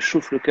ça me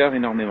chauffe le cœur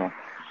énormément.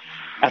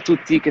 A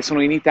tutti che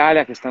sono in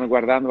Italia, che stanno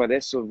guardando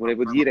adesso,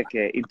 volevo dire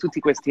che in tutti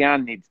questi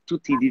anni,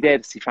 tutti i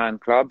diversi fan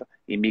club,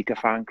 i Mika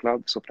Fan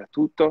Club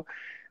soprattutto,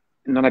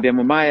 non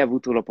abbiamo mai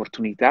avuto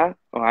l'opportunità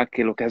o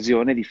anche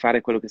l'occasione di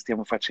fare quello che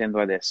stiamo facendo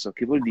adesso,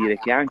 che vuol dire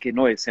che anche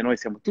noi, se noi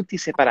siamo tutti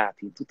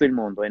separati in tutto il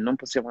mondo e non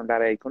possiamo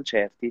andare ai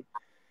concerti,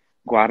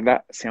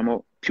 guarda,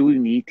 siamo più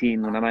uniti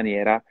in una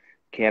maniera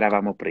che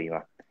eravamo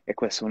prima. E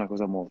questa è una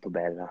cosa molto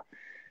bella.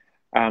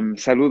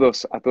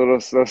 Saludos a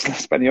todos los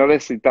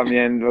españoles y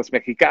también los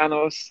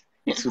mexicanos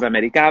y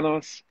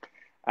sudamericanos.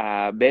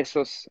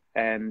 Besos,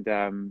 and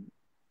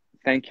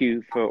thank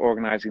you for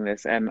organizing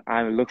this. And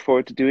I look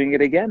forward to doing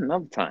it again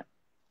another time.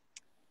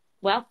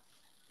 Well,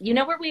 you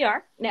know where we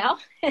are now.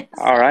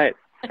 All right,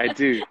 I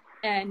do.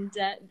 And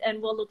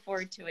we'll look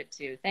forward to it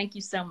too. Thank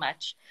you so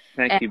much.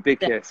 Thank And, you.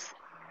 Big kiss.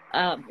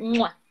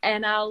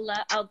 and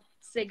I'll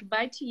say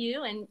goodbye to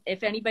you. And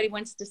if anybody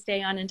wants to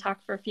stay on and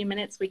talk for a few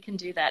minutes, we can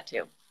do that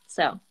too.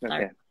 So, Okay. all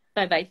right.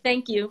 Bye-bye.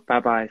 Thank you.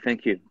 Bye-bye.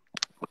 Thank you.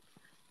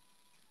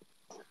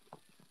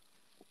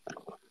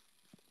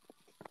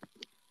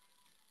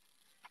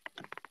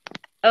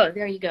 Oh,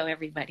 there you go,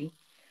 everybody.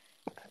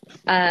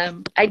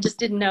 I just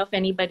didn't know if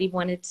anybody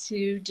wanted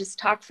to just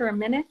talk for a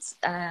minute,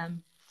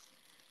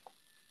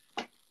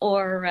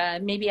 or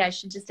maybe I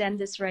should just end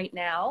this right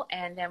now,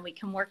 and then we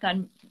can work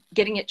on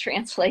getting it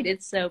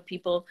translated so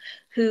people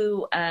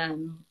who,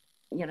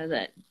 you know,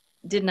 that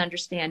didn't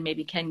understand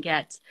maybe can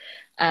get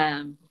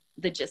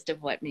the gist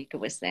of what Mika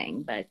was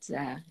saying. But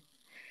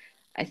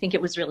I think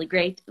it was really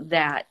great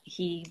that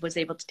he was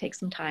able to take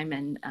some time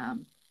and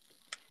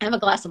have a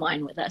glass of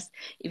wine with us,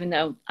 even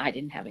though I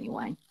didn't have any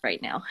wine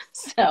right now.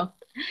 So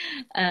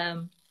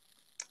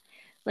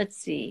let's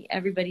see.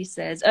 Everybody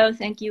says, "Oh,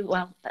 thank you."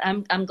 Well,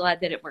 I'm glad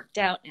that it worked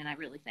out, and I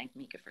really thank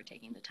Mika for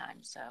taking the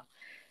time. So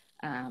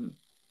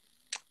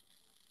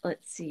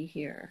let's see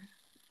here.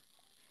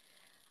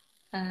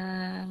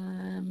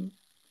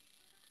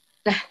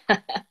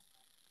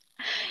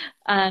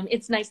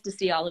 It's nice to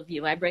see all of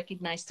you. I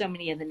recognize so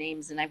many of the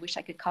names, and I wish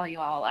I could call you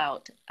all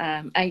out.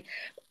 I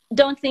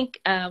don't think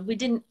we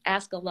didn't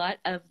ask a lot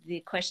of the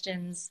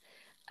questions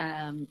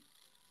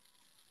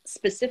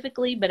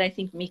specifically, but I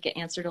think Mika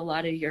answered a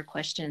lot of your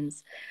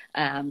questions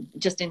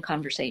just in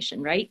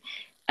conversation, right?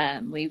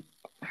 We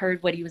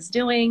heard what he was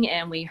doing,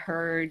 and we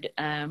heard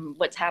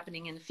what's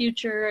happening in the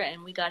future,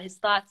 and we got his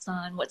thoughts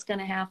on what's going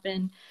to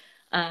happen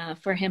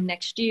for him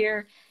next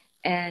year.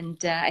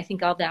 And I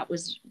think all that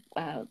was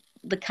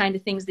the kind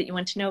of things that you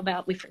want to know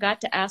about. We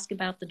forgot to ask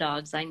about the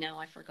dogs. I know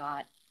I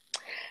forgot.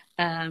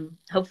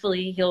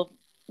 Hopefully he'll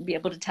be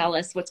able to tell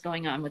us what's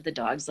going on with the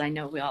dogs. I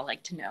know we all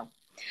like to know.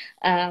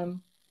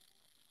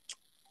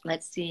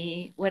 Let's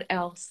see what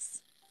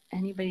else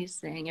anybody's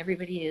saying.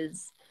 Everybody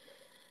is.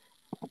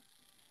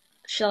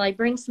 Shall I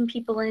bring some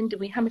people in?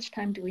 How much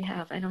time do we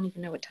have? I don't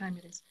even know what time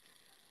it is.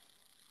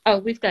 Oh,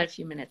 we've got a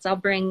few minutes. I'll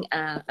bring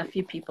a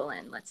few people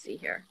in. Let's see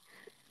here.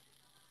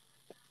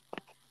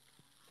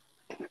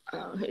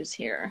 Oh, who's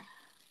here?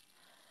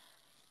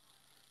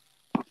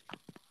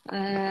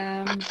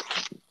 Oh,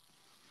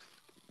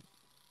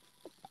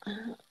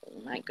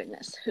 my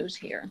goodness, who's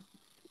here?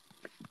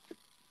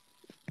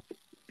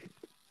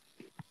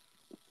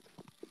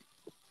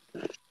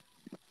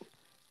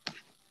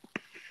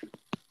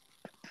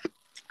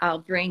 I'll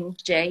bring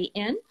Jay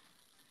in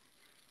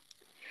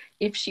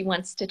if she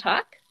wants to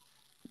talk.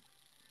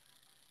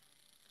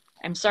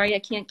 I'm sorry I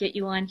can't get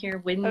you on here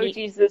with me. Oh,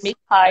 Jesus.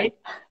 Hi.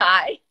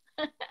 Hi.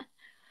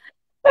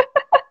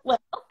 Well,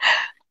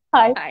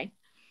 hi. Hi.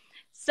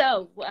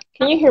 So,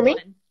 can you hear me?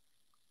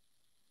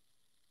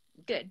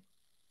 Good.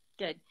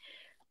 Good.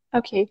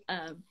 Okay.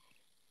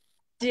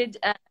 Can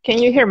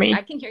you hear me?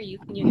 I can hear you.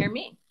 Can you hear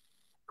me?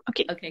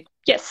 Okay. Okay.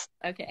 Yes.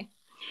 Okay.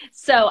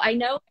 So I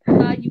know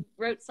you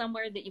wrote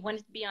somewhere that you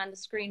wanted to be on the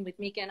screen with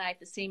Mika and I at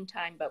the same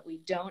time, but we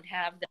don't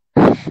have the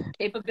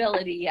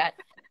capability yet.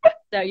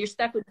 So you're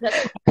stuck with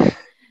just.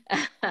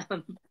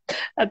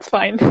 That's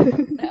fine.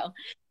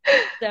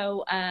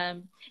 So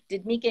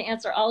did Mika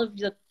answer all of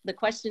the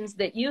questions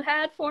that you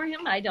had for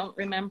him? I don't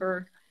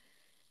remember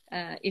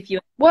if you.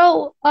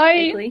 Well,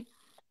 I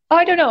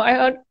don't know.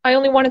 I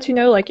only wanted to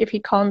know, like, if he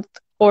can't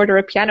order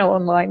a piano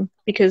online,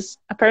 because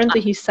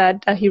apparently he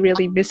said that he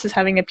really misses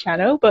having a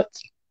piano, but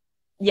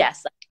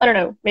yes, I don't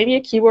know, maybe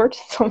a keyboard,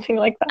 something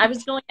like that. I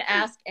was going to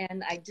ask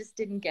and I just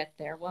didn't get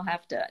there. We'll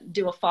have to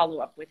do a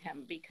follow-up with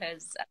him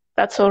because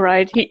that's all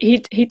right.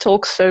 He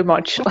talks so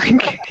much,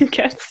 like he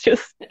gets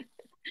just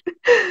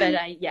but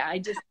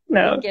I just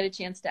didn't get a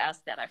chance to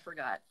ask that. I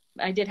forgot.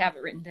 I did have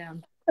it written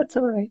down. That's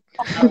all right.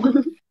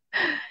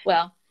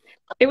 Well,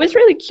 it was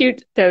really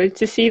cute though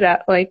to see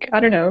that. Like, I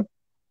don't know,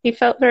 he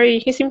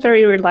seemed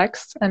very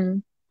relaxed,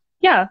 and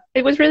yeah,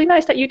 it was really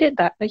nice that you did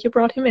that. Like, you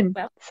brought him in.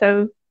 Well,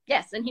 so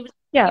yes, and he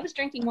was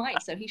drinking wine,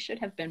 so he should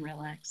have been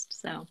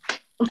relaxed. So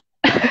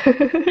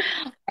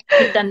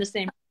he's done the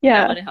same.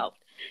 Yeah, that would have helped.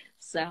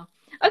 So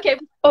okay.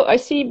 Oh, I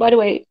see. By the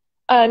way,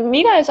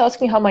 Mika is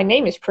asking how my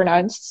name is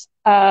pronounced.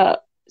 So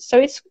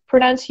it's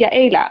pronounced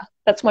Yaela.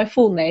 That's my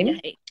full name.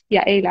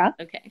 Yaela.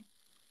 Okay.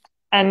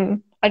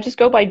 And I just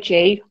go by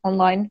Jay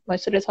online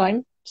most of the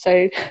time.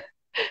 So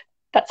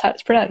that's how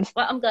it's pronounced.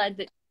 Well, I'm glad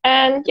that.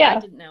 And yeah, I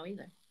didn't know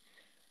either.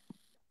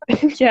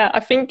 Yeah, I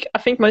think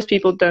most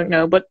people don't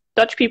know, but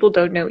Dutch people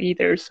don't know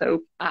either.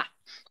 So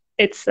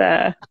it's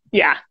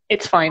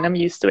it's fine. I'm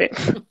used to it.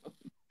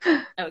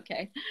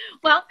 Okay.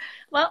 Well,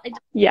 I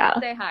just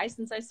say hi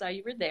since I saw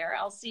you were there.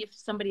 I'll see if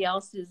somebody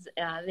else is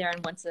there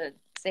and wants to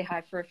say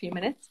hi for a few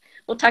minutes.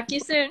 We'll talk to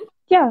you soon.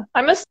 Yeah,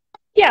 I must.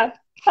 Yeah,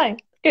 fine.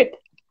 Good.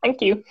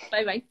 Thank you.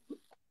 Bye-bye.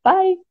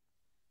 Bye.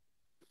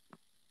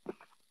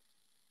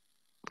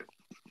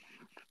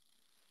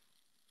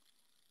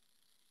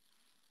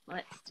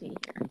 Let's see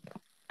here.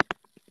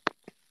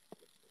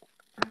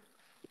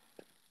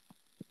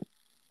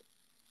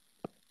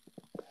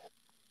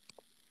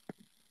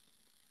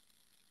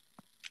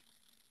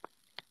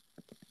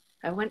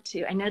 I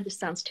know this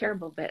sounds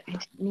terrible, but I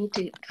need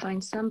to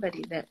find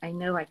somebody that I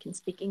know I can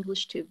speak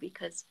English to,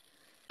 because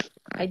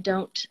I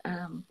don't,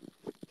 I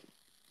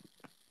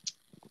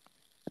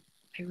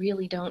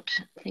really don't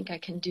think I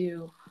can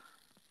do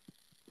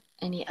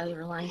any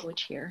other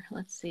language here.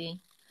 Let's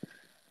see.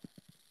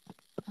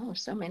 Oh,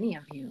 so many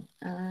of you.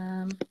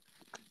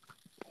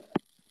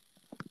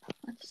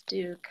 Let's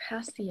do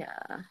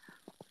Kasia.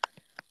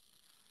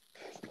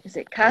 Is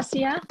it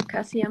Kasia?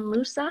 Kasia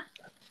Musa?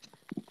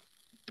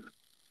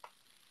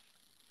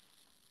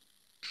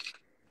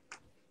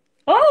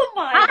 Oh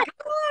my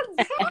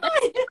God!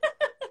 Hi.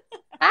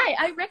 Hi,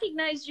 I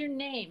recognized your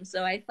name,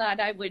 so I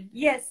thought I would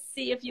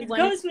see if you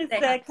wanted to. It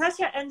goes with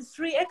Kasia and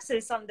 3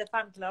 X's on the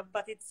fan club,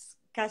 but it's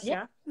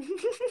Kasia.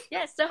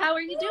 Yes, so how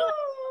are you doing?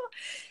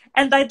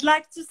 And I'd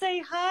like to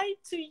say hi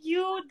to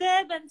you,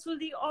 Deb, and to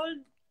the old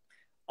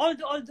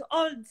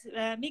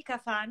Mika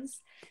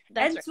fans.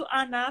 That's and to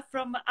Anna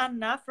from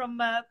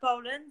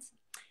Poland.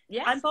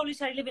 Yes. I'm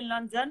Polish, I live in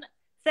London.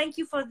 Thank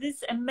you for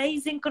this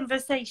amazing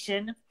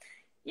conversation.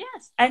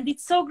 Yes. And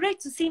it's so great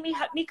to see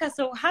Mika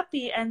so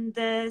happy and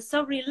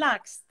so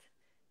relaxed.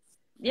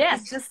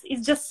 Yes.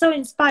 It's just so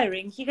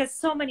inspiring. He has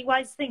so many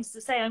wise things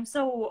to say. I'm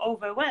so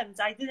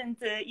overwhelmed. I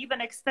didn't even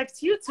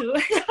expect you to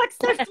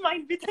accept my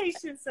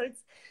invitation. So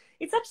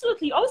it's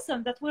absolutely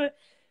awesome that we're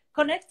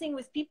connecting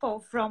with people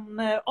from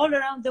all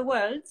around the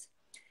world.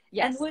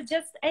 Yes. And we're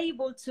just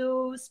able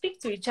to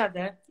speak to each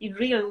other in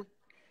real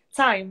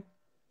time.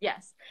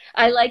 Yes.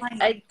 I like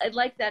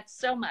that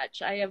so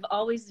much. I have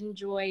always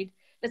enjoyed.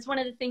 That's one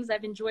of the things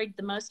I've enjoyed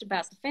the most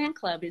about the fan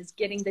club, is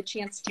getting the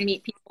chance to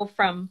meet people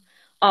from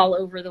all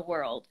over the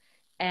world.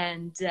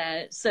 And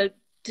so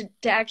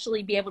to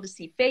actually be able to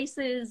see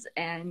faces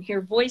and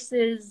hear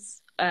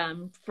voices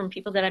from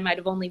people that I might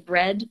have only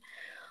read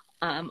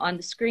on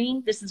the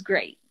screen, this is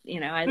great. You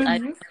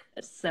know,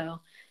 so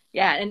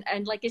yeah.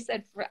 And like I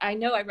said, I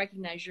know I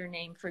recognize your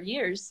name for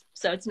years,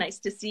 so it's nice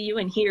to see you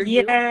and hear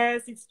you.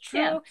 Yes, it's true.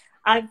 Yeah.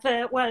 I've,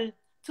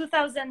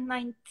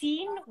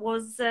 2019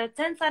 was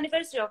 10th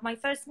anniversary of my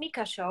first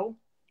Mika show.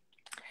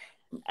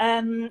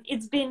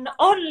 It's been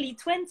only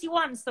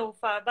 21 so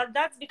far, but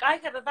that's because I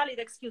have a valid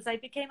excuse. I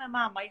became a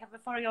mom. I have a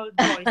 4-year-old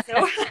boy,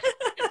 so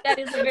that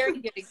is a very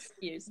good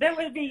excuse. There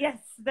will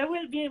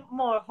be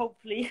more,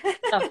 hopefully.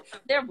 Oh,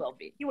 there will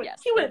be. He will,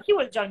 yes, he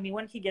will join me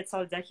when he gets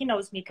older. He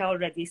knows Mika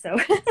already, so.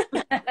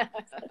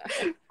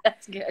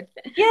 That's good.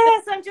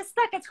 Yes, I'm just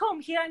stuck at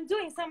home here. I'm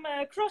doing some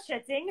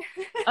crocheting.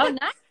 Oh,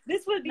 nice.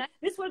 This will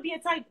be a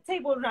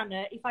table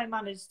runner if I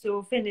manage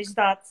to finish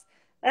that.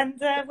 And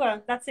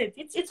well, that's it.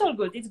 It's all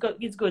good. It's good.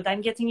 It's good.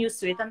 I'm getting used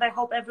to it, and I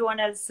hope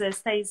everyone else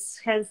stays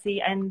healthy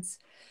and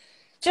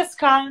just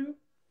calm.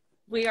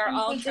 We are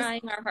all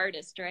trying our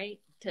hardest, right?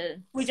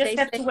 We just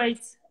have to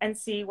wait and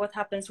see what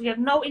happens. We have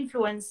no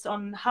influence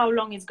on how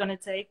long it's going to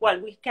take. Well,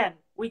 we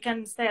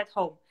can stay at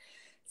home.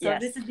 So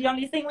yes. This is the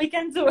only thing we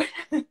can do.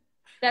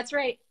 That's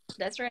right.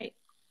 That's right.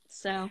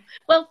 So,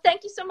 well,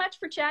 thank you so much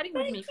for chatting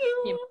with me.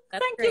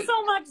 Thank you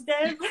so much,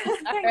 Deb.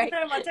 Thank you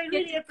very much. I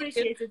really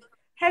appreciate it.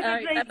 Have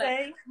a great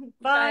day.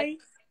 Bye.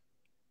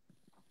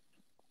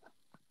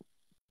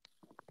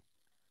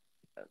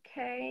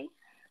 Okay,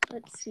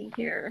 let's see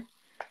here.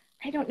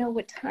 I don't know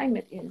what time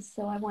it is,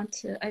 so I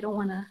don't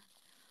want to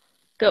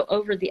go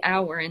over the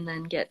hour and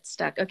then get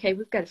stuck. Okay,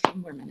 we've got a few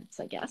more minutes,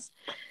 I guess.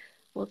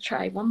 We'll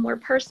try one more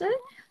person.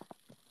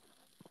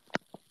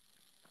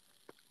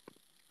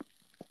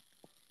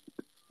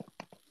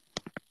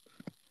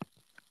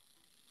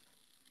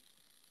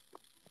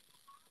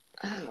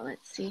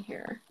 Let's see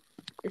here.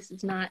 This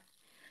is not,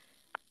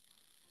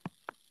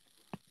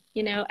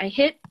 you know, I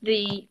hit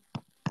the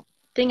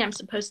thing I'm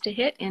supposed to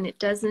hit and it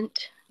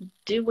doesn't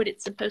do what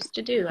it's supposed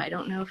to do. I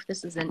don't know if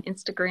this is an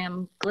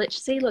Instagram glitch.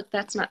 See, look,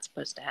 that's not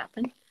supposed to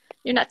happen.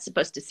 You're not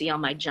supposed to see all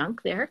my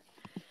junk there.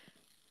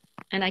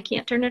 And I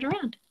can't turn it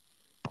around.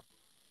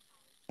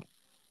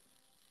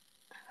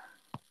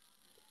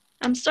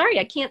 I'm sorry,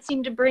 I can't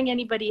seem to bring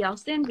anybody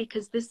else in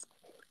because this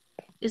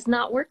is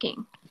not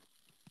working.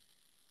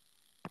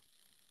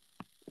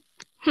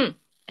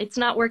 It's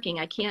not working.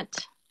 I can't.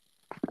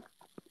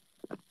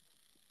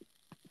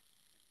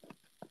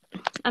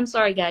 I'm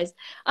sorry, guys.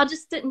 I'll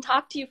just sit and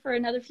talk to you for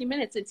another few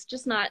minutes. It's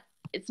just not,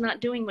 it's not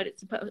doing what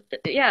it's supposed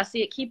to. Yeah,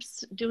 see, it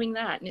keeps doing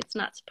that and it's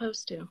not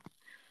supposed to.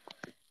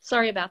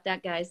 Sorry about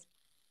that, guys.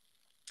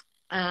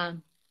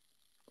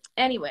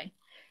 Anyway,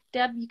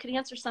 Deb, you could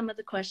answer some of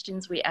the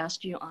questions we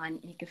asked you on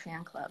Mika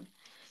Fan Club.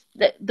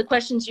 The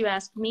questions you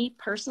asked me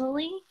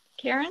personally,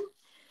 Karen,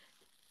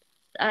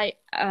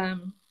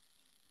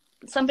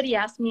 somebody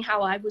asked me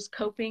how I was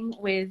coping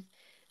with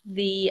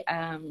the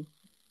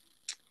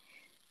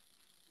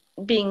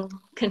being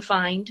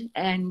confined.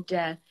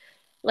 And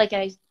like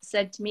I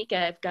said to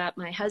Mika, I've got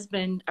my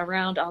husband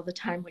around all the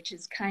time, which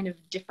is kind of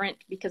different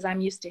because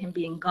I'm used to him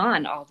being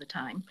gone all the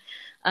time.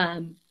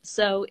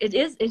 So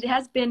it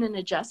has been an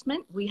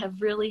adjustment. We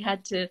have really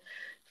had to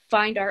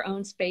find our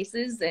own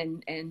spaces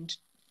and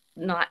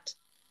not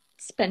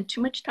spend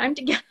too much time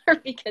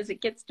together because it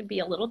gets to be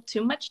a little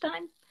too much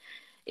time,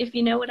 if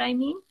you know what I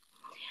mean.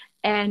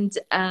 And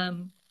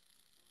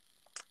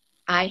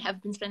I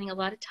have been spending a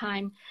lot of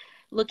time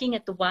looking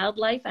at the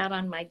wildlife out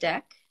on my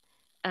deck,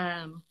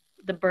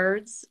 the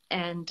birds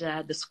and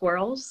the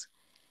squirrels.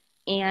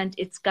 And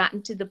it's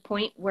gotten to the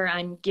point where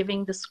I'm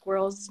giving the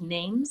squirrels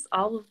names,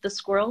 all of the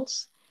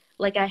squirrels.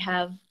 Like I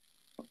have,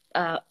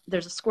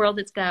 there's a squirrel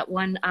that's got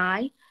one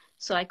eye,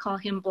 so I call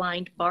him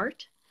Blind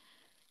Bart.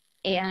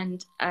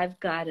 And I've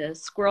got a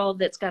squirrel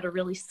that's got a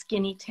really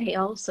skinny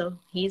tail, so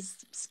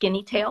he's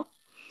Skinny Tail.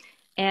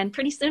 And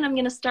pretty soon I'm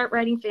going to start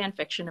writing fan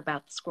fiction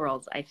about the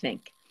squirrels, I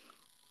think.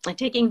 I'm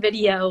taking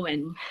video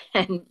and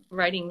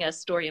writing a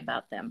story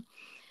about them.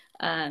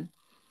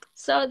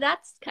 So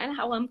that's kind of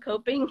how I'm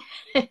coping.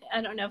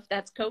 I don't know if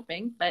that's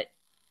coping, but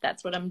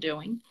that's what I'm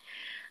doing.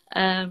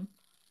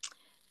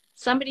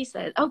 Somebody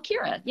said, oh,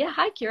 Kira. Yeah,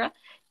 hi, Kira.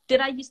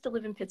 Did I used to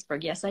live in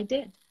Pittsburgh? Yes, I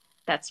did.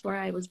 That's where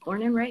I was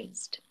born and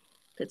raised,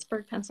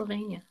 Pittsburgh,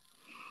 Pennsylvania.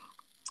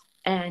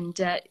 And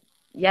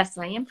yes,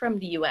 I am from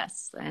the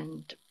U.S.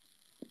 And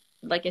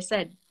like I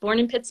said, born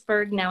in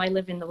Pittsburgh. Now I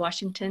live in the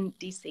Washington,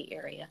 D.C.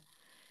 area.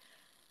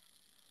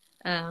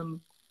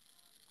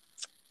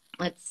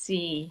 Let's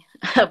see,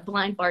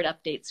 Blind Bart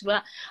updates.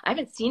 Well, I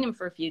haven't seen him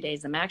for a few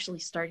days. I'm actually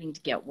starting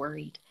to get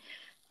worried.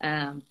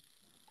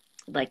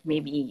 Like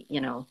maybe, you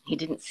know, he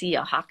didn't see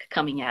a hawk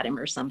coming at him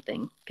or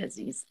something because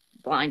he's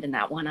blind in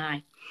that one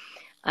eye.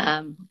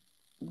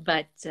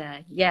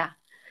 Yeah,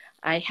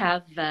 I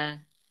have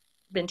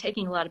been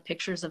taking a lot of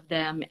pictures of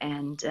them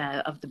and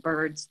of the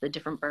birds, the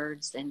different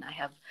birds. And I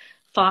have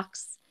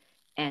fox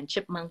and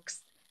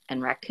chipmunks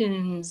and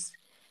raccoons.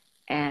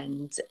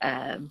 And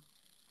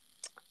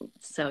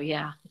so,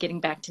 yeah, getting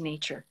back to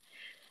nature.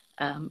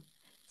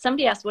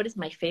 Somebody asked, what is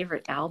my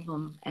favorite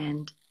album?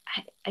 And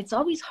it's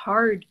always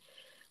hard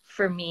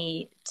for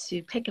me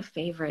to pick a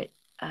favorite.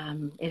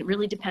 It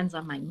really depends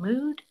on my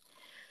mood.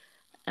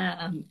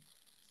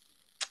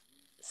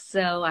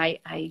 So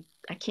I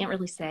can't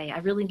really say. I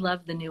really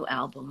love the new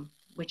album,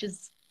 which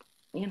is,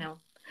 you know,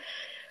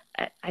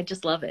 I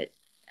just love it.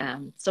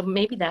 So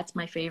maybe that's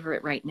my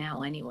favorite right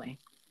now anyway.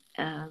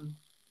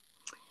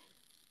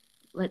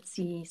 Let's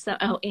see. So,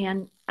 oh,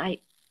 and I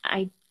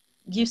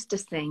used to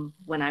sing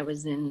when I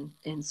was in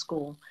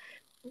school,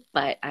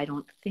 but I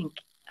don't think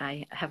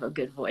I have a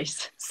good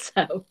voice.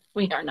 So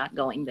we are not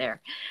going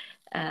there.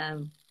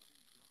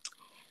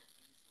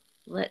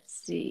 Let's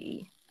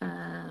see.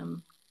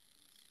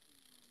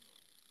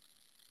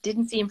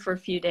 Didn't see him for a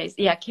few days.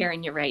 Yeah,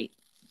 Karen, you're right.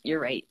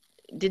 You're right.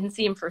 Didn't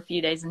see him for a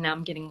few days, and now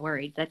I'm getting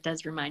worried. That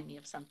does remind me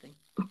of something.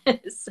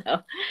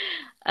 So,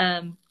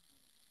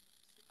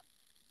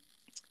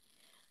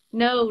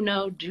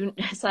 no,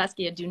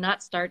 Saskia, do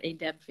not start a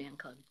Deb fan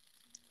club.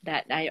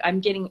 That I'm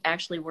getting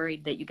actually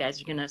worried that you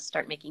guys are going to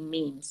start making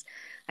memes.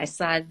 I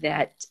saw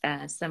that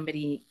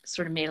somebody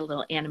sort of made a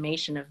little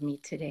animation of me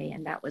today,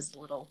 and that was a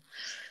little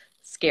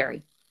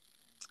scary.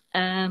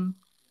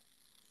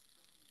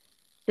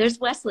 There's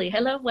Wesley.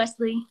 Hello,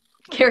 Wesley.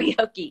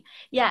 Karaoke.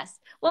 Yes.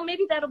 Well,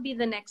 maybe that'll be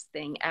the next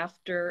thing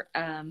after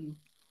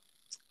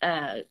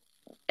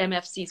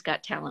MFC's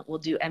Got Talent. We'll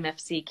do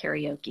MFC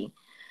karaoke.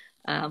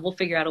 We'll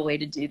figure out a way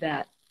to do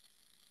that.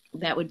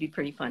 That would be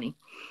pretty funny.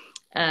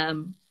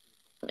 And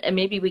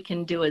maybe we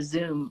can do a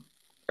Zoom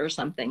or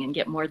something and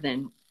get more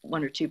than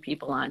 1 or 2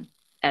 people on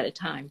at a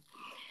time.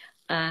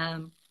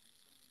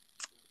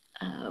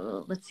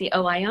 Let's see.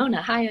 Oh,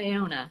 Iona. Hi,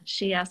 Iona.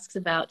 She asks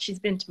about, she's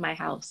been to my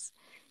house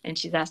and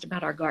she's asked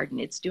about our garden.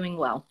 It's doing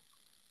well.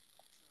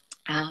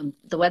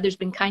 The weather's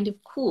been kind of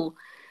cool,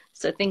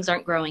 so things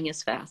aren't growing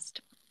as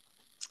fast.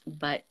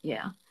 But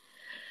yeah.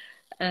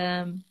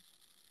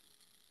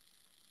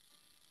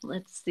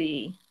 Let's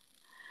see.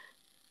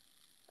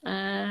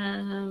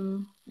 Yeah,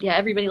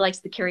 everybody likes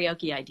the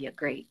karaoke idea.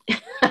 Great.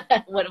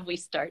 What have we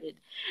started?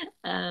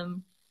 A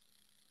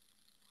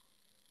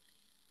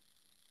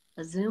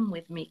Zoom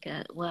with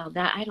Mika. Well,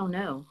 that, I don't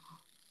know.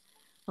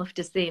 We'll have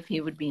to see if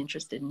he would be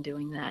interested in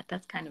doing that.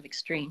 That's kind of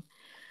extreme.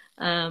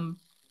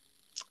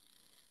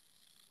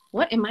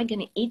 What am I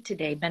going to eat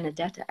today?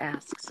 Benedetta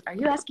asks. Are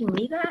you asking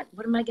me that?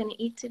 What am I going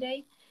to eat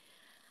today?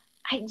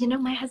 You know,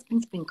 my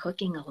husband's been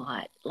cooking a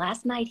lot.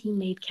 Last night he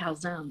made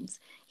calzones.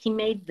 He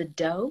made the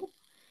dough,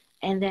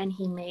 and then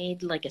he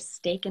made like a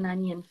steak and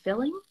onion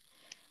filling.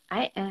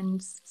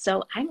 And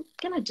so I'm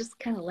going to just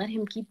kind of let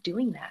him keep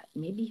doing that.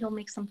 Maybe he'll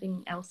make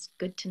something else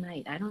good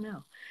tonight. I don't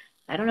know.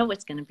 I don't know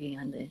what's going to be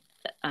on the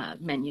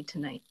menu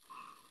tonight.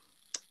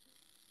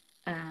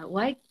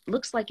 Why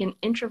looks like an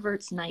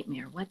introvert's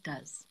nightmare. What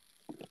does?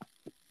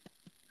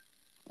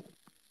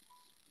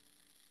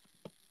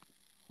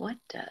 What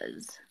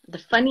does? The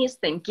funniest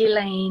thing,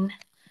 Ghislaine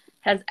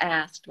has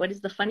asked, what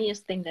is the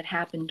funniest thing that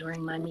happened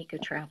during my Mika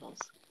travels?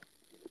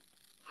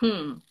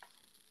 I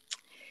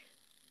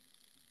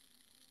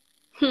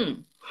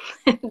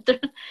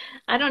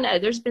don't know.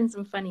 There's been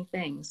some funny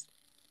things.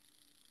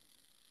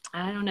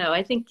 I don't know.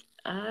 I think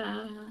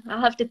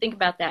I'll have to think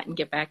about that and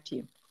get back to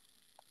you.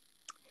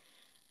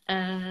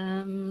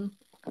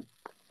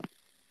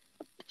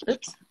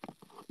 Oops.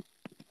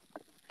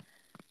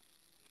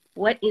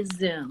 What is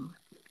Zoom?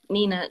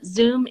 Nina,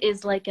 Zoom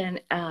is like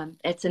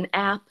it's an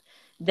app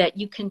that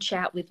you can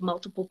chat with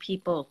multiple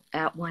people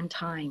at one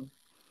time.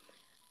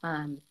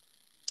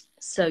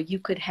 So you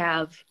could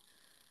have,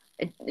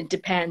 it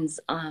depends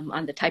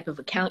on the type of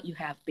account you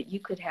have, but you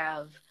could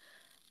have,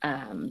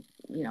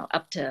 you know,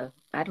 up to,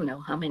 I don't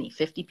know how many,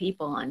 50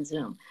 people on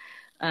Zoom.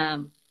 I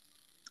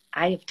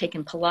have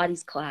taken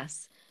Pilates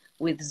class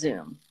with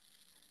Zoom.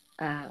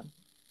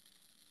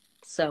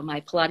 So my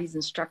Pilates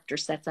instructor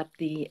sets up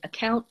the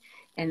account,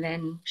 and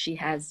then she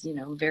has, you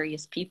know,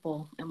 various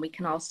people, and we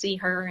can all see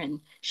her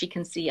and she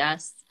can see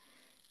us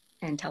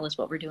and tell us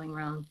what we're doing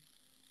wrong.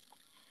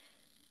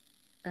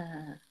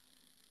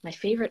 My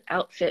favorite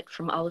outfit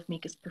from all of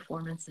Mika's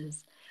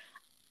performances.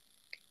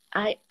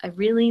 I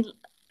really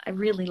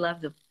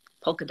love the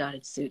polka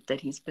dotted suit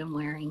that he's been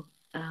wearing.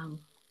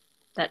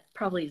 That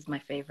probably is my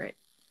favorite.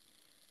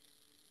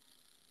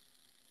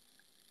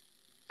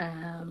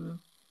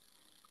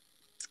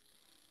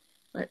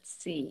 Let's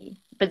see.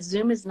 But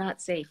Zoom is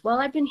not safe. Well,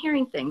 I've been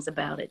hearing things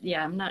about it.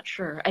 Yeah, I'm not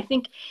sure. I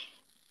think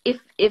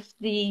if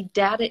the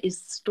data is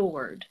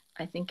stored,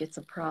 I think it's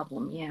a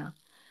problem. Yeah.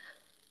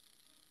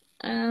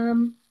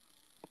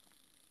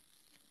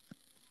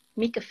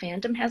 Mika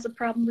Fandom has a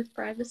problem with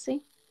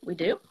privacy. We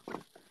do?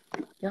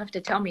 You'll have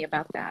to tell me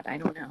about that. I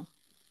don't know.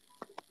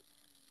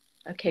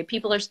 Okay,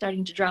 people are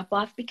starting to drop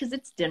off because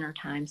it's dinner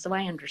time, so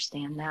I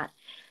understand that.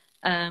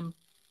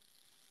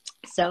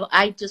 So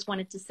I just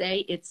wanted to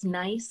say it's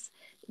nice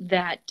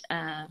that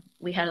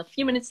we had a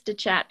few minutes to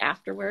chat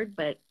afterward,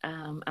 but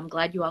I'm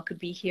glad you all could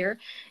be here.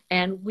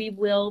 And we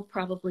will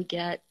probably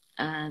get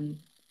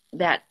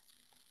that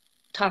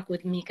talk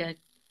with Mika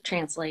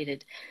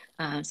translated.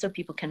 so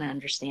people can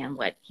understand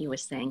what he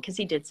was saying, because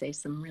he did say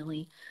some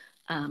really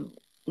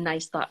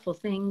nice, thoughtful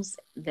things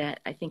that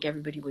I think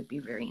everybody would be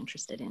very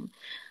interested in.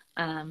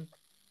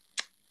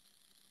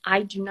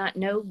 I do not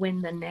know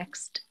when the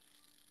next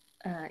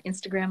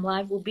Instagram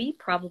Live will be,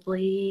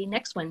 probably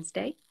next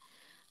Wednesday.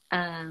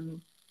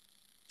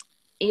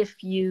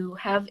 If you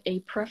have a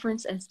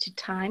preference as to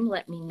time,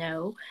 let me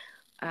know.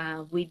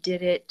 We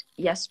did it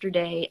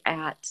yesterday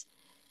at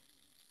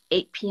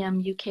 8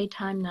 p.m. UK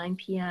time, 9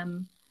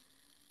 p.m.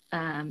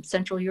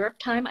 Central Europe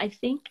time, I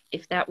think.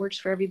 If that works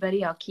for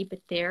everybody, I'll keep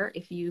it there.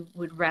 If you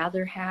would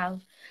rather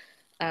have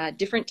a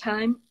different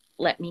time,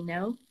 let me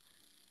know.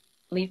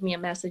 Leave me a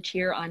message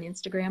here on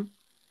Instagram.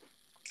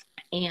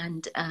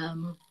 And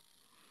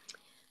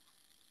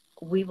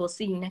we will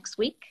see you next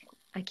week.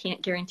 I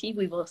can't guarantee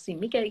we will see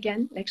Mika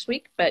again next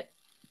week, but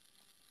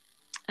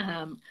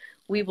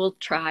we will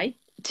try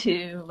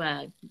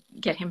to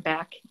get him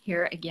back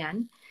here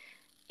again.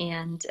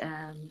 And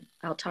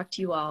I'll talk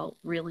to you all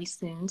really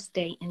soon.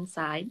 Stay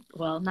inside.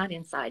 Well, not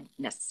inside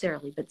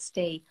necessarily, but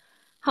stay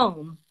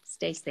home,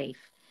 stay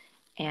safe,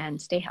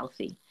 and stay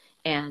healthy.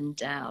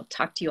 And I'll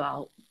talk to you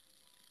all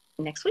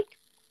next week,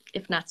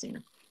 if not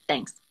sooner.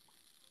 Thanks.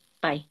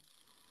 Bye.